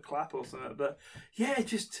he's got the clap or something, but yeah,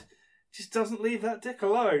 just doesn't leave that dick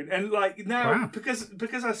alone. And like now, because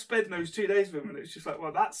I spent those 2 days with him, and it's just like,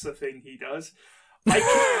 well, that's the thing he does.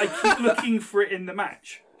 I keep looking for it in the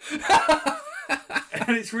match.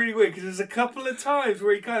 And it's really weird because there's a couple of times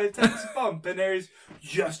where he kind of takes a bump and there is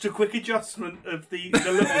just a quick adjustment of the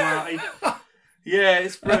little Marty. Yeah,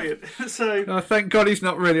 it's brilliant. So thank God he's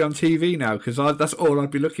not really on TV now, because that's all I'd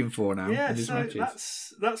be looking for now. Yeah, in his so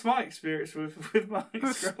matches. that's my experience with Marty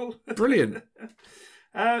Scurll. Brilliant.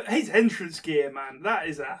 His entrance gear, man, that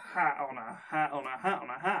is a hat on a hat on a hat on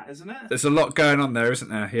a hat, isn't it? There's a lot going on there, isn't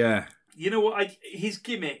there? Yeah. You know what? His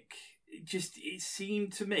gimmick, it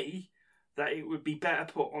seemed to me that it would be better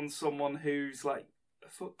put on someone who's like a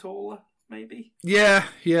foot taller, maybe. Yeah.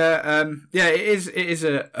 It is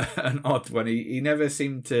an odd one. He never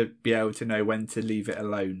seemed to be able to know when to leave it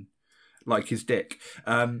alone, like his dick.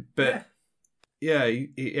 But yeah,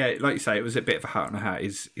 like you say, it was a bit of a hat on a hat.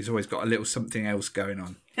 He's always got a little something else going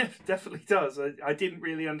on. Yeah, definitely does. I didn't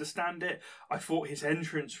really understand it. I thought his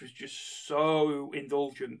entrance was just so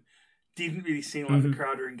indulgent. Didn't really seem like the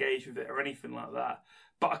crowd were engaged with it or anything like that.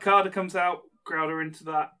 But Okada comes out, crowd are into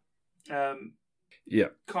that. Yeah.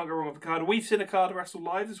 Can't go wrong with Okada. We've seen Okada wrestle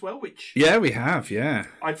live as well, which... Yeah, we have, yeah.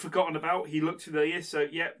 I'd forgotten about. He looked familiar. So,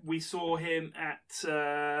 yeah, we saw him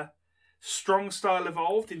at Strong Style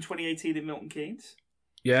Evolved in 2018 in Milton Keynes.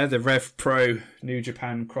 Yeah, the Rev Pro New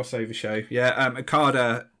Japan crossover show. Yeah,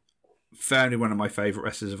 Okada, firmly one of my favourite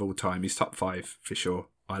wrestlers of all time. He's top 5 for sure.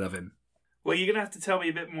 I love him. Well, you're going to have to tell me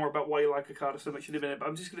a bit more about why you like Okada so much in a minute, but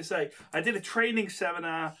I'm just going to say, I did a training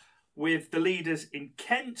seminar with the leaders in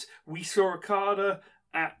Kent. We saw Okada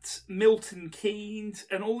at Milton Keynes,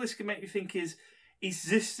 and all this can make me think is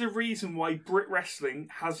this the reason why Brit wrestling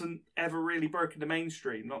hasn't ever really broken the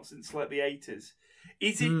mainstream, not since like the 80s?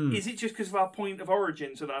 Is it just because of our point of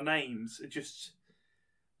origins and our names? It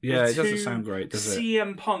doesn't sound great, does it?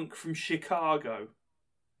 CM Punk from Chicago.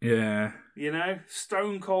 Yeah. You know,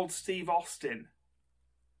 Stone Cold Steve Austin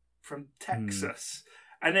from Texas.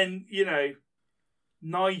 And then, you know,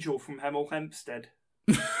 Nigel from Hemel Hempstead.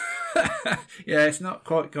 Yeah, it's not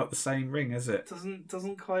quite got the same ring, has it?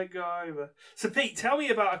 Doesn't quite go over. So, Pete, tell me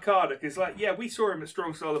about Okada, because, like, yeah, we saw him at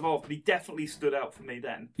Strong Style Evolved, but he definitely stood out for me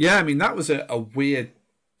then. Yeah, I mean, that was a weird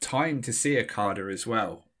time to see Okada as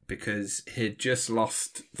well, because he'd just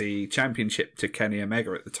lost the championship to Kenny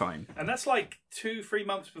Omega at the time. And that's like 2-3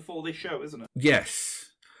 months before this show, isn't it?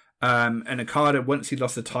 Yes. And Okada, once he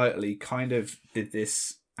lost the title, he kind of did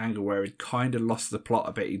this angle where he kind of lost the plot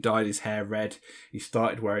a bit. He dyed his hair red. He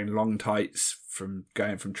started wearing long tights from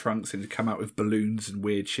going from trunks, and he'd come out with balloons and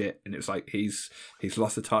weird shit. And it was like he's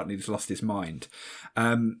lost the title and he's lost his mind.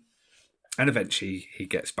 And eventually he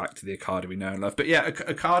gets back to the Okada we know and love. But yeah,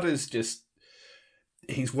 Okada's just...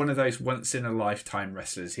 He's one of those once-in-a-lifetime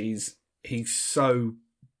wrestlers. He's so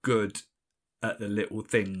good at the little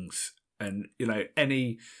things. And, you know,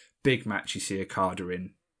 any big match you see Okada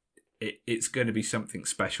in, it's going to be something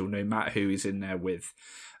special, no matter who he's in there with.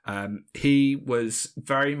 He was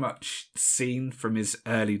very much seen from his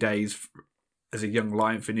early days as a young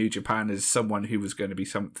lion for New Japan as someone who was going to be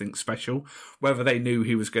something special. Whether they knew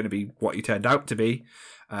he was going to be what he turned out to be,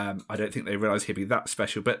 I don't think they realised he'd be that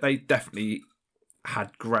special, but they definitely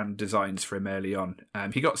had grand designs for him early on.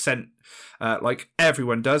 He got sent, like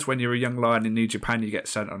everyone does when you're a young lion in New Japan, you get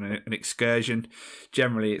sent on an excursion.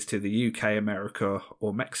 Generally it's to the UK, America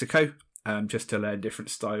or Mexico, just to learn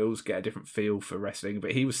different styles, get a different feel for wrestling.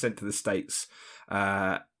 But he was sent to the States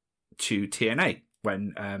to TNA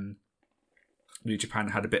when New Japan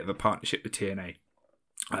had a bit of a partnership with TNA.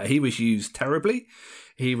 He was used terribly.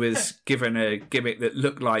 He was given a gimmick that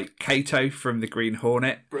looked like Kato from the Green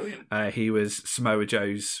Hornet. Brilliant. He was Samoa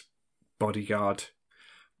Joe's bodyguard.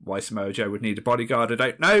 Why Samoa Joe would need a bodyguard, I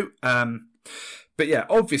don't know. But yeah,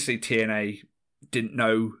 obviously TNA didn't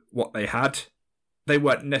know what they had. They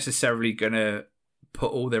weren't necessarily going to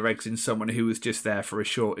put all their eggs in someone who was just there for a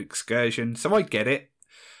short excursion. So I get it.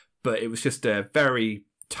 But it was just a very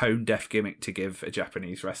tone-deaf gimmick to give a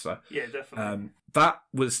Japanese wrestler. Yeah, definitely. That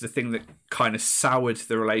was the thing that kind of soured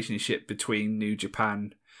the relationship between New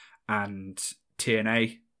Japan and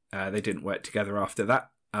TNA. They didn't work together after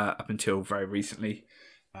that, up until very recently,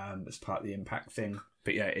 as part of the Impact thing.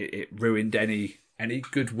 But yeah, it ruined any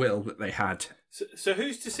goodwill that they had. So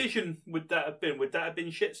whose decision would that have been? Would that have been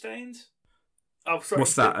Shitstain's? Oh, sorry.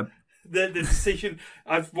 What's that? The decision.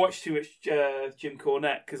 I've watched too much Jim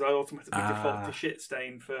Cornette because I automatically default to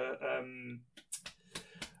Shitstain for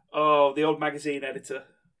the old magazine editor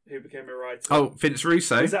who became a writer. Oh, Vince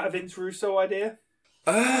Russo. Was that a Vince Russo idea?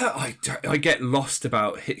 I get lost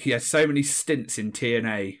about. He had so many stints in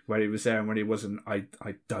TNA where he was there and when he wasn't. I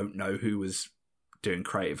don't know who was doing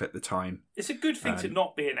creative at the time. It's a good thing to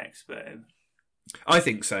not be an expert in. I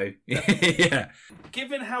think so. Yeah.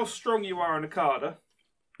 Given how strong you are on Okada.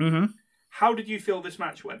 Mm-hmm. How did you feel this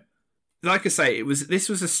match went? Like I say, this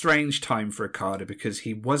was a strange time for Okada because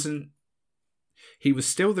he was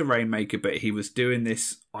still the Rainmaker, but he was doing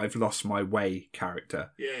this I've lost my way character.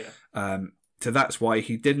 Yeah. So that's why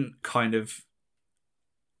he didn't kind of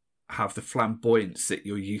have the flamboyance that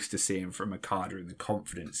you're used to seeing from Okada and the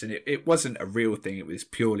confidence. And it wasn't a real thing. It was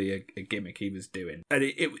purely a gimmick he was doing.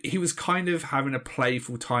 And he was kind of having a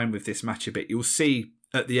playful time with this match a bit. You'll see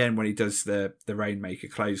at the end when he does the Rainmaker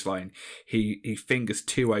clothesline, he fingers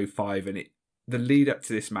 205, and the lead up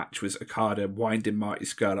to this match was Okada winding Marty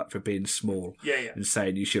Scurll up for being small, and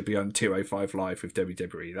saying you should be on 205 Live with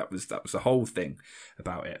WWE. That was the whole thing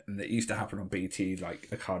about it, and it used to happen on BT. Like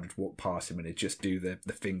Okada would walk past him and he'd just do the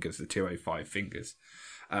fingers, the 205 fingers.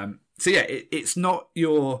 So yeah, it's not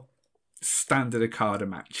your standard Okada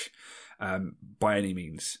match by any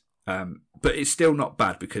means. But it's still not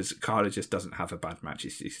bad because Okada just doesn't have a bad match.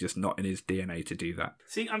 It's just not in his DNA to do that.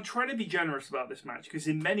 See, I'm trying to be generous about this match because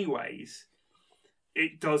in many ways,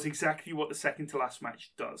 it does exactly what the second to last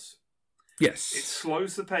match does. Yes. It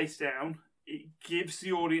slows the pace down. It gives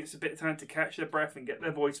the audience a bit of time to catch their breath and get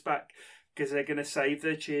their voice back, because they're going to save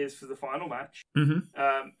their cheers for the final match.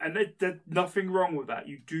 Mm-hmm. And there's nothing wrong with that.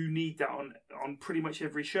 You do need that on pretty much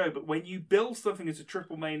every show. But when you build something as a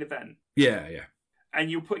triple main event, yeah, and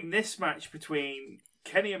you're putting this match between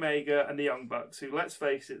Kenny Omega and the Young Bucks, who, let's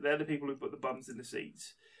face it, they're the people who put the bums in the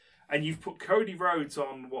seats, and you've put Cody Rhodes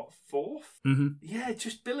on, what, 4th? Mm-hmm. Yeah,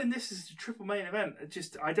 just billing this as a triple main event.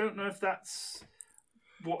 I don't know if that's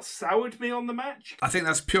what soured me on the match. I think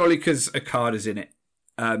that's purely because Okada's in it.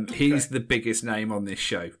 He's the biggest name on this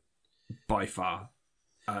show, by far.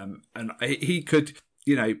 And he could,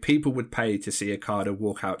 people would pay to see Okada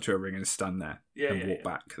walk out to a ring and stand there and walk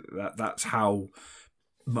back. That's how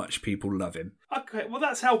much people love him. Okay, well,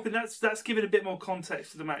 that's helping. That's giving a bit more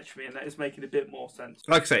context to the match for me, and that is making a bit more sense.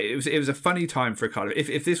 Like I say, it was a funny time for Okada.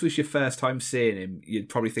 If this was your first time seeing him, you'd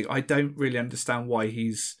probably think, I don't really understand why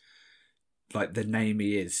he's like the name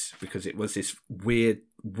he is, because it was this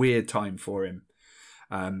weird time for him.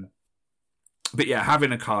 But yeah,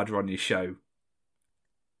 having Okada on your show,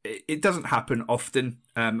 it doesn't happen often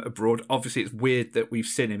abroad. Obviously, it's weird that we've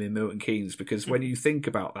seen him in Milton Keynes, because when you think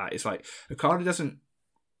about that, it's like Okada doesn't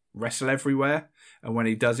wrestle everywhere, and when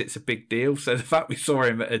he does, it's a big deal. So the fact we saw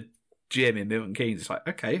him at a gym in Milton Keynes, it's like,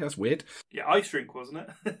 okay, that's weird. Yeah, ice rink, wasn't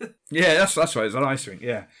it? Yeah, that's right. It's an ice rink.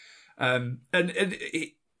 Yeah,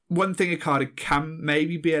 one thing Okada can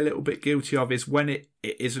maybe be a little bit guilty of is when it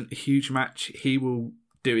isn't a huge match, he will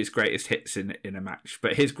do his greatest hits in a match,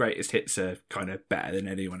 but his greatest hits are kind of better than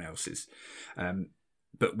anyone else's.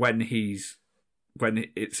 But when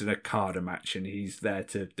it's an Okada match and he's there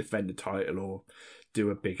to defend the title or do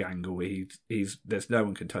a big angle, there's no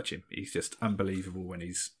one can touch him. He's just unbelievable when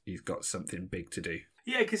he's got something big to do.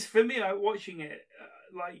 Yeah, because for me, watching it,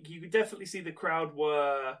 you could definitely see the crowd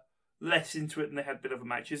were less into it than they had been other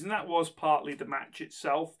matches, and that was partly the match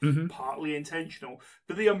itself, partly intentional.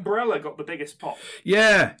 But the umbrella got the biggest pop.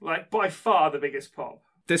 Yeah, by far the biggest pop.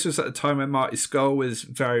 This was at a time when Marty Scurll was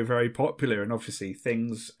very, very popular, and obviously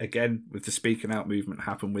things, again, with the speaking out movement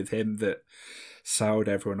happened with him that soured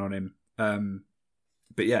everyone on him.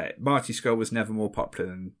 But yeah, Marty Scurll was never more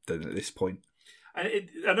popular than at this point. And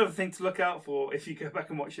another thing to look out for, if you go back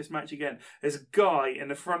and watch this match again, there's a guy in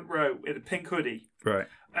the front row in a pink hoodie. Right.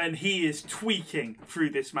 And he is tweaking through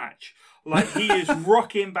this match. He is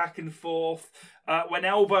rocking back and forth. When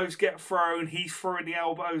elbows get thrown, he's throwing the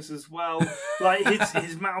elbows as well.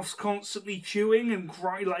 His mouth's constantly chewing and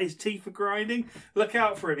his teeth are grinding. Look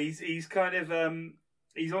out for him. He's kind of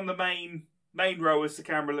he's on the main row as the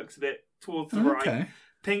camera looks at it towards the right.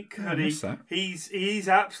 Pink hoodie. He's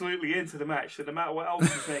absolutely into the match. So no matter what else you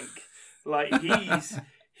think,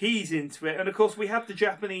 he's into it. And of course, we have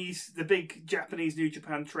the big Japanese New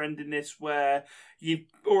Japan trend in this, where you've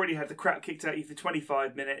already had the crap kicked out of you for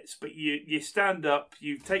 25 minutes, but you stand up,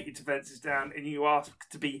 you take your defences down, and you ask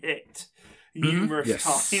to be hit numerous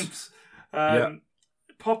times.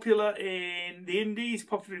 Popular in the Indies,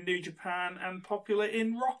 popular in New Japan, and popular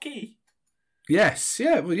in Rocky. Yes,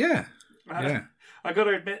 yeah, well, yeah. I got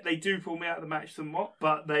to admit, they do pull me out of the match somewhat,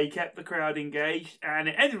 but they kept the crowd engaged, and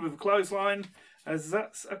it ended with a clothesline, as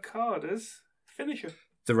that's Okada's finisher.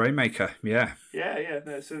 The Rainmaker, yeah. Yeah.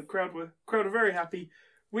 No, so the crowd were very happy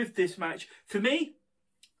with this match. For me,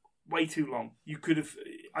 way too long.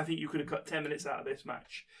 I think you could have cut 10 minutes out of this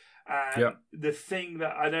match. And the thing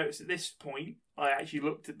that I noticed at this point, I actually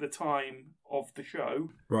looked at the time of the show,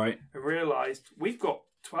 right, and realised we've got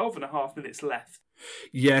 12 and a half minutes left.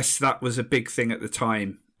 Yes, that was a big thing at the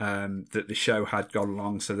time, that the show had gone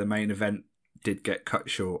long, so the main event did get cut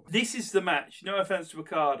short. This is the match. No offence to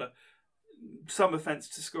Okada, some offence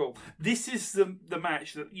to Scurll. This is the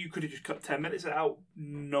match that you could have just cut 10 minutes out.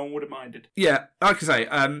 No one would have minded. Yeah, like I say,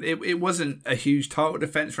 it wasn't a huge title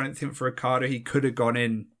defence or anything for Okada. He could have gone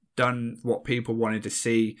in, done what people wanted to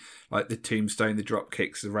see, like the tombstone, the drop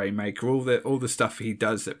kicks, the Rainmaker, all the stuff he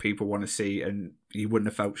does that people want to see, and he wouldn't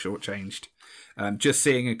have felt shortchanged. Just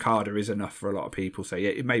seeing Okada is enough for a lot of people. So yeah,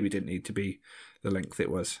 it maybe didn't need to be the length it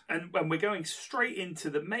was. And when we're going straight into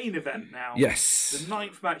the main event now. Yes. The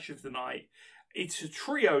 9th match of the night. It's a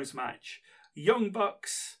trios match. Young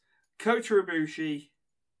Bucks, Kota Ibushi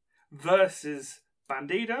versus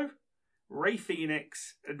Bandido, Rey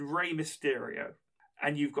Fenix, and Rey Mysterio.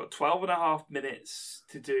 And you've got 12 and a half minutes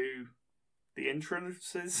to do the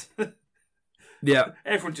entrances. Yeah.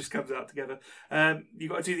 Everyone just comes out together. You've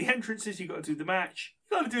got to do the entrances, you've got to do the match.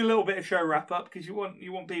 You've got to do a little bit of show wrap-up, because you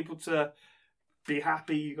want people to be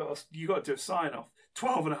happy. You've got to do a sign-off.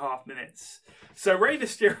 12 and a half minutes. So Rey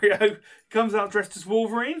Mysterio comes out dressed as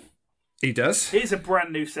Wolverine. He does. Here's a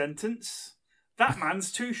brand new sentence. That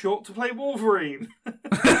man's too short to play Wolverine.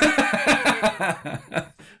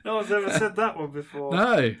 No one's ever said that one before.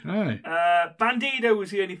 No. Bandido was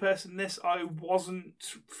the only person in this I wasn't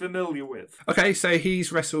familiar with. Okay, so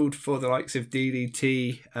he's wrestled for the likes of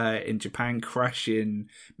DDT in Japan, Crash in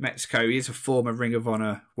Mexico. He's a former Ring of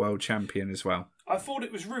Honor world champion as well. I thought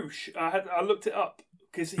it was Roosh. I looked it up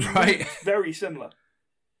because he Right. moved very similar.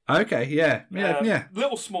 Okay, yeah.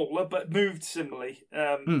 Little smaller, but moved similarly.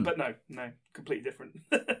 But no, completely different.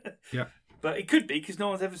 Yeah. But it could be because no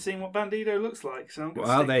one's ever seen what Bandido looks like. So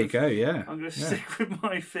there you go. Yeah, I'm going to stick with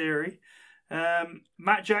my theory.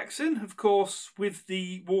 Matt Jackson, of course, with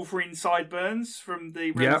the Wolverine sideburns from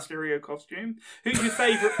the Rey Mysterio costume. Who's your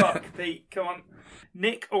favourite Buck, Pete? Come on,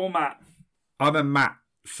 Nick or Matt? I'm a Matt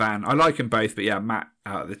fan. I like them both, but yeah, Matt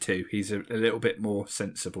out of the two, he's a little bit more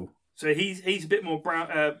sensible. So he's a bit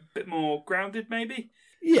more grounded, maybe.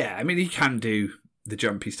 Yeah, I mean he can do the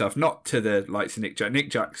jumpy stuff, not to the likes of Nick Jackson. Nick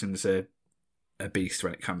Jackson's a beast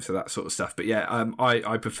when it comes to that sort of stuff. But yeah,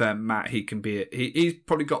 I prefer Matt. He can be he's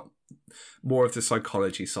probably got more of the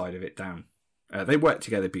psychology side of it down. They work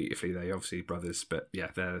together beautifully. They obviously brothers, but yeah,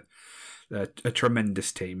 they're a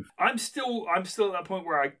tremendous team. I'm still at that point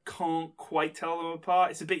where I can't quite tell them apart.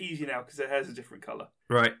 It's a bit easier now because their hair's a different colour.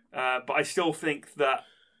 Right. But I still think that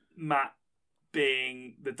Matt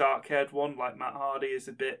being the dark-haired one, like Matt Hardy, is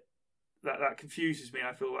a bit that confuses me.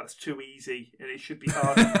 I feel that's too easy, and it should be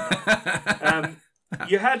harder than that.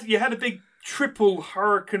 You had a big triple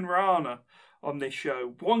Hurricane Rana on this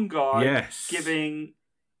show. One guy giving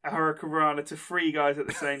a Hurricane Rana to three guys at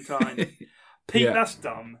the same time. Pete, that's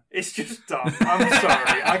dumb. It's just dumb. I'm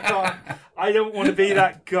sorry. I don't want to be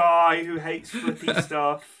that guy who hates flippy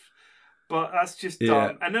stuff. But that's just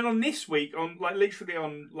dumb. And then on this week, literally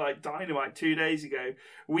on Dynamite 2 days ago,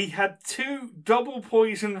 we had two double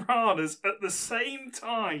poison Ranas at the same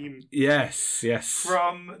time. Yes.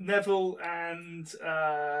 From Neville and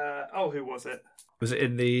who was it? Was it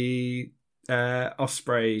in the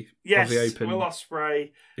Ospreay of the Open? Will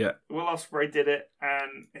Ospreay. Yeah, Will Ospreay did it,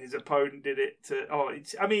 and his opponent did it.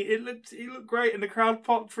 He looked great, and the crowd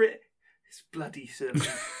popped for it. It's bloody silly.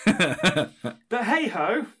 But hey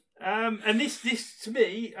ho. And this to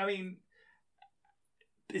me, I mean,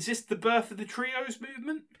 is this the birth of the trios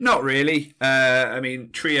movement? Not really. I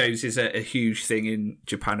mean, trios is a huge thing in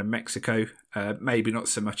Japan and Mexico. Maybe not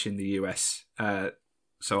so much in the US.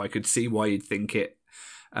 So I could see why you'd think it.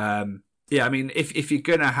 I mean, if you're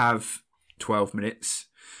gonna have 12 minutes,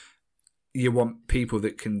 you want people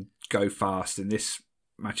that can go fast, and this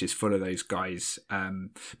match is full of those guys.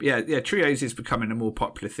 But trios is becoming a more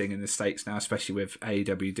popular thing in the States now, especially with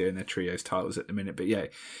AEW doing their trios titles at the minute. But yeah,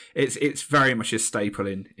 it's very much a staple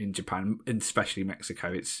in Japan, and especially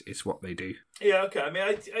Mexico. It's what they do. Yeah, okay. I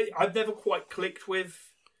mean, I've never quite clicked with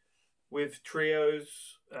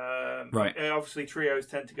trios. Right. Obviously, trios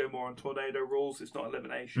tend to go more on tornado rules. It's not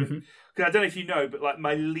elimination. Because I don't know if you know, but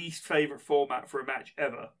my least favourite format for a match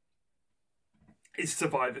ever is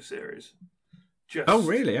Survivor Series. Oh,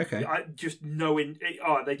 really? Okay.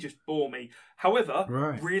 They just bore me.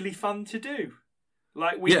 However, really fun to do.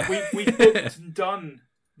 We booked and done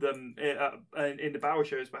them in the Bauer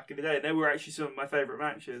shows back in the day, and they were actually some of my favourite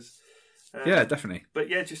matches. Yeah, definitely. But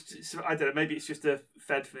yeah, I don't know. Maybe it's just a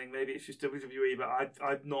Fed thing. Maybe it's just WWE. But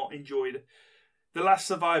I've not enjoyed the last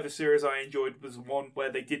Survivor Series. I enjoyed was one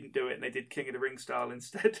where they didn't do it and they did King of the Ring style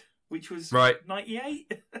instead, which was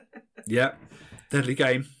 98. Yeah. Deadly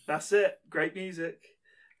game. That's it. Great music.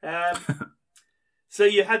 So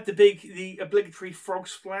you had the obligatory frog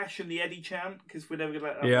splash and the Eddie chant, because we're never going to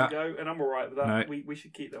let that one go, and I'm all right with that. No. We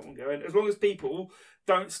should keep that one going, as long as people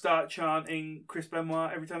don't start chanting Chris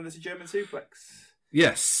Benoit every time there's a German suplex.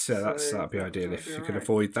 Yes, that'd be ideal if you could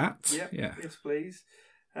avoid that. Yeah. Yes, please.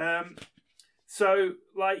 So,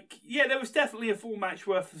 there was definitely a full match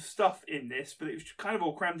worth of stuff in this, but it was kind of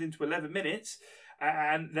all crammed into 11 minutes.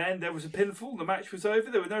 And then there was a pinfall. The match was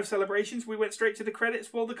over. There were no celebrations. We went straight to the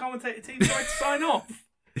credits while the commentator team tried to sign off.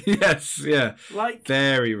 Yes, yeah.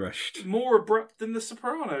 Very rushed. More abrupt than The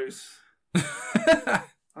Sopranos. I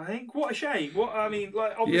think. What a shame.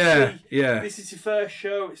 Obviously, this is your first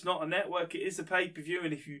show. It's not a network. It is a pay-per-view.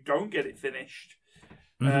 And if you don't get it finished...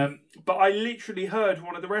 but I literally heard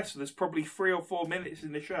one of the wrestlers, probably 3 or 4 minutes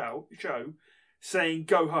in the show saying,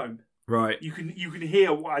 "Go home." Right. You can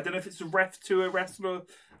hear. I don't know if it's a ref to a wrestler.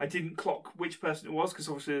 I didn't clock which person it was, because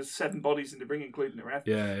obviously there's 7 bodies in the ring, including the ref.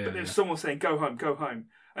 Yeah. But there's someone saying, "Go home, go home,"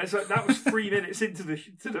 and it's that was 3 minutes into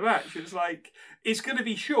the match. It's it's going to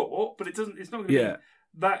be short, but it's not going to be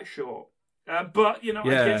that short. But I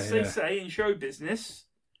guess they say in show business,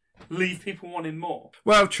 leave people wanting more.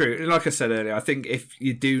 Well, true. Like I said earlier, I think if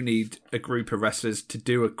you do need a group of wrestlers to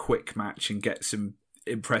do a quick match and get some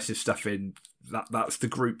impressive stuff in, that's the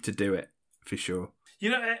group to do it, for sure. You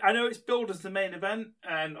know, I know it's billed as the main event,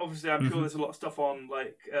 and obviously I'm sure there's a lot of stuff on,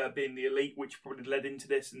 like, being the Elite, which probably led into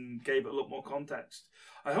this and gave it a lot more context.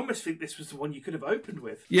 I almost think this was the one you could have opened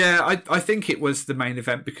with. Yeah, I think it was the main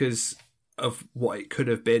event because of what it could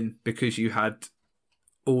have been, because you had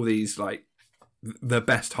all these, like, the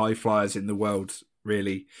best high flyers in the world,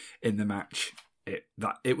 really, in the match.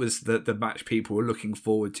 It was the match people were looking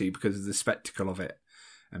forward to because of the spectacle of it,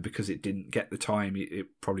 and because it didn't get the time, it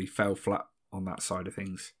probably fell flat on that side of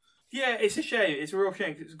things. Yeah, it's a shame. It's a real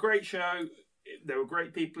shame. It's a great show. There were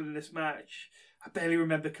great people in this match. I barely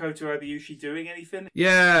remember Kota Ibushi doing anything.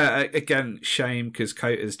 Yeah, again, shame, because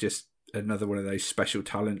Kota's just another one of those special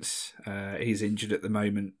talents. He's injured at the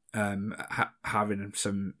moment, having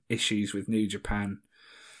some issues with New Japan.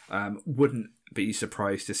 Wouldn't be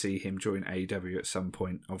surprised to see him join AEW at some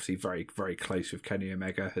point. Obviously very, very close with Kenny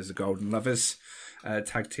Omega as the Golden Lovers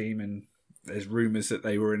tag team, and there's rumours that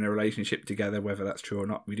they were in a relationship together. Whether that's true or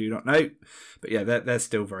not, we do not know. But yeah, they're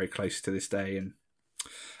still very close to this day, and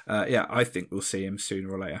I think we'll see him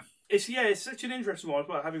sooner or later. It's such an interesting one as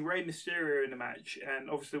well, having Rey Mysterio in the match, and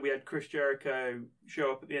obviously we had Chris Jericho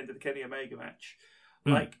show up at the end of the Kenny Omega match.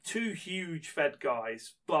 Like, two huge Fed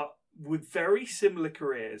guys, but with very similar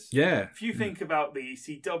careers. Yeah. If you think about the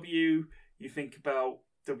ECW, you think about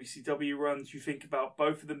WCW runs, you think about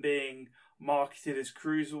both of them being marketed as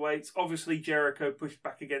cruiserweights. Obviously, Jericho pushed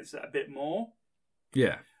back against that a bit more.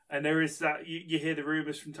 Yeah. And there is that, you hear the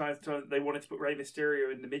rumours from time to time that they wanted to put Rey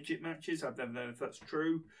Mysterio in the midget matches. I've never known if that's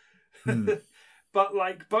true. But,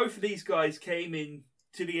 like, both of these guys came in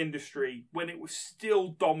to the industry when it was still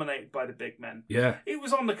dominated by the big men. Yeah. It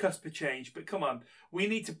was on the cusp of change, but come on, we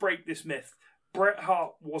need to break this myth. Bret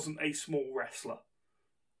Hart wasn't a small wrestler.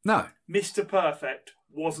 No. Mr. Perfect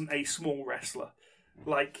wasn't a small wrestler.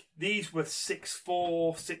 Like, these were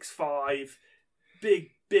 6'4", 6'5",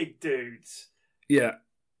 big dudes. Yeah.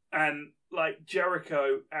 And, like,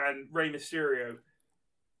 Jericho and Rey Mysterio,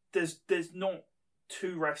 there's not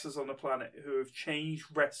two wrestlers on the planet who have changed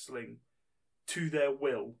wrestling to their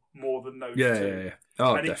will more than those two. Yeah.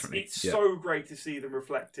 Oh, and definitely. It's so great to see them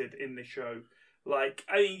reflected in this show. Like,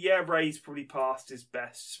 I mean, yeah, Ray's probably past his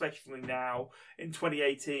best, especially now in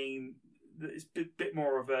 2018. It's a bit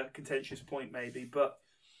more of a contentious point, maybe, but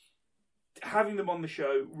having them on the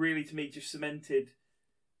show really, to me, just cemented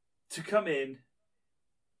to come in,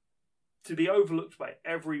 to be overlooked by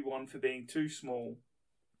everyone for being too small,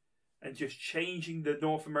 and just changing the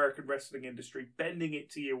North American wrestling industry, bending it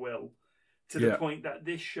to your will, to the point that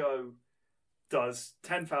this show does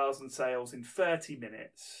 10,000 sales in 30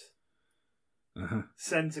 minutes.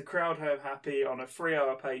 Sends a crowd home happy on a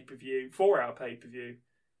 4-hour pay-per-view.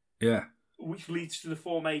 Yeah. Which leads to the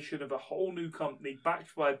formation of a whole new company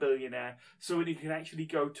backed by a billionaire, so that he can actually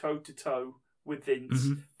go toe-to-toe with Vince,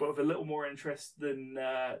 but with a little more interest than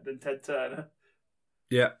Ted Turner.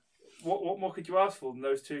 Yeah. What more could you ask for than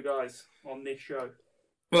those two guys on this show?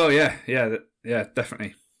 Well, yeah,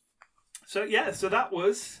 definitely. So that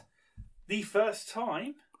was the first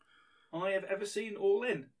time I have ever seen All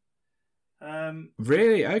In.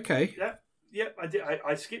 Really? Okay. Yep. I did.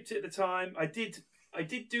 I skipped it at the time. I did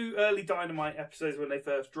do early Dynamite episodes when they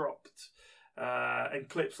first dropped, and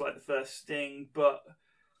clips like the first Sting. But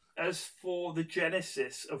as for the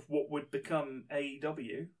genesis of what would become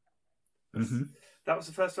AEW, that was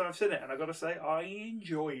the first time I've seen it, and I got to say, I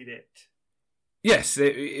enjoyed it. Yes,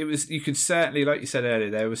 it was. You could certainly, like you said earlier,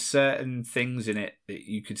 there were certain things in it that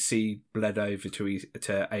you could see bled over to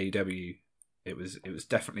AEW. It was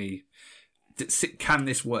definitely, can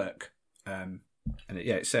this work? And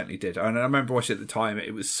it certainly did. And I remember watching it at the time.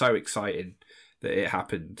 It was so exciting that it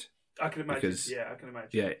happened. I can imagine. I can imagine.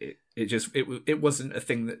 Yeah, it wasn't a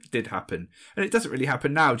thing that did happen, and it doesn't really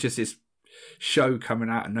happen now. Just this show coming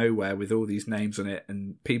out of nowhere with all these names on it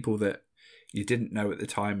and people that you didn't know at the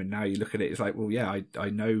time, and now you look at it, it's like, well, yeah, I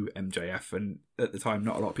know MJF, and at the time,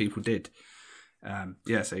 not a lot of people did.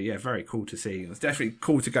 Very cool to see. It's definitely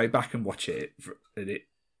cool to go back and watch it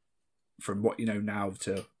from what you know now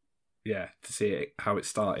to see it how it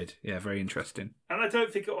started. Yeah, very interesting. And I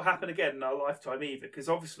don't think it will happen again in our lifetime either, because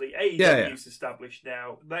obviously AEW's established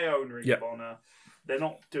now. They own Ring of Honor. They're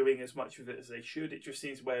not doing as much with it as they should. It just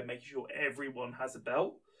seems a way of making sure everyone has a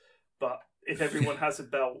belt. But if everyone has a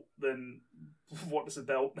belt, then what does a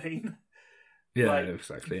belt mean? Yeah,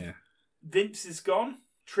 exactly. Yeah. Vince is gone.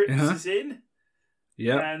 Trips is in.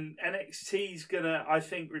 Yeah. And NXT's gonna, I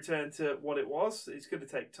think, return to what it was. It's gonna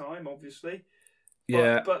take time, obviously.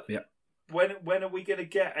 But When are we going to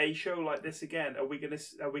get a show like this again? Are we going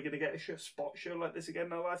to get a spot show like this again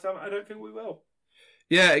in our lifetime? I don't think we will.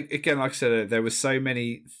 Yeah, again, like I said, there were so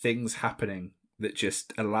many things happening that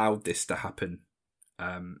just allowed this to happen.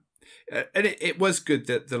 And it was good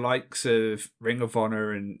that the likes of Ring of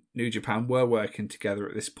Honor and New Japan were working together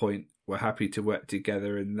at this point. Were happy to work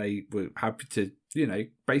together, and they were happy to,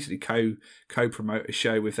 basically co-promote a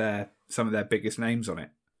show with some of their biggest names on it.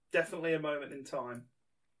 Definitely a moment in time.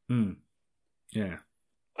 Yeah.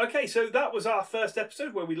 Okay, so that was our first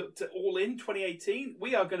episode where we looked at All In 2018.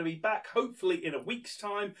 We are going to be back hopefully in a week's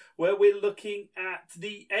time where we're looking at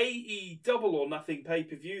the AE Double or Nothing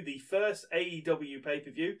pay-per-view, the first AEW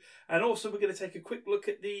pay-per-view. And also we're going to take a quick look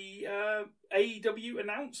at the AEW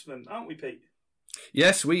announcement, aren't we, Pete?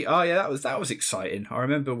 Yes, we are. Yeah, that was exciting. I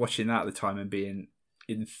remember watching that at the time and being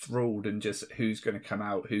enthralled and just who's going to come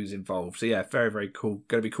out, who's involved. So yeah, very, very cool.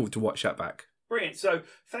 Going to be cool to watch that back. Brilliant. So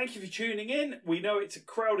thank you for tuning in. We know it's a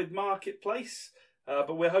crowded marketplace,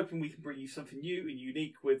 but we're hoping we can bring you something new and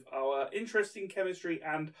unique with our interesting chemistry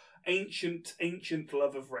and ancient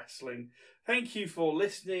love of wrestling. Thank you for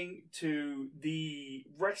listening to the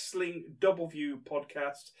Wrestling Doubleview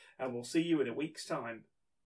podcast, and we'll see you in a week's time.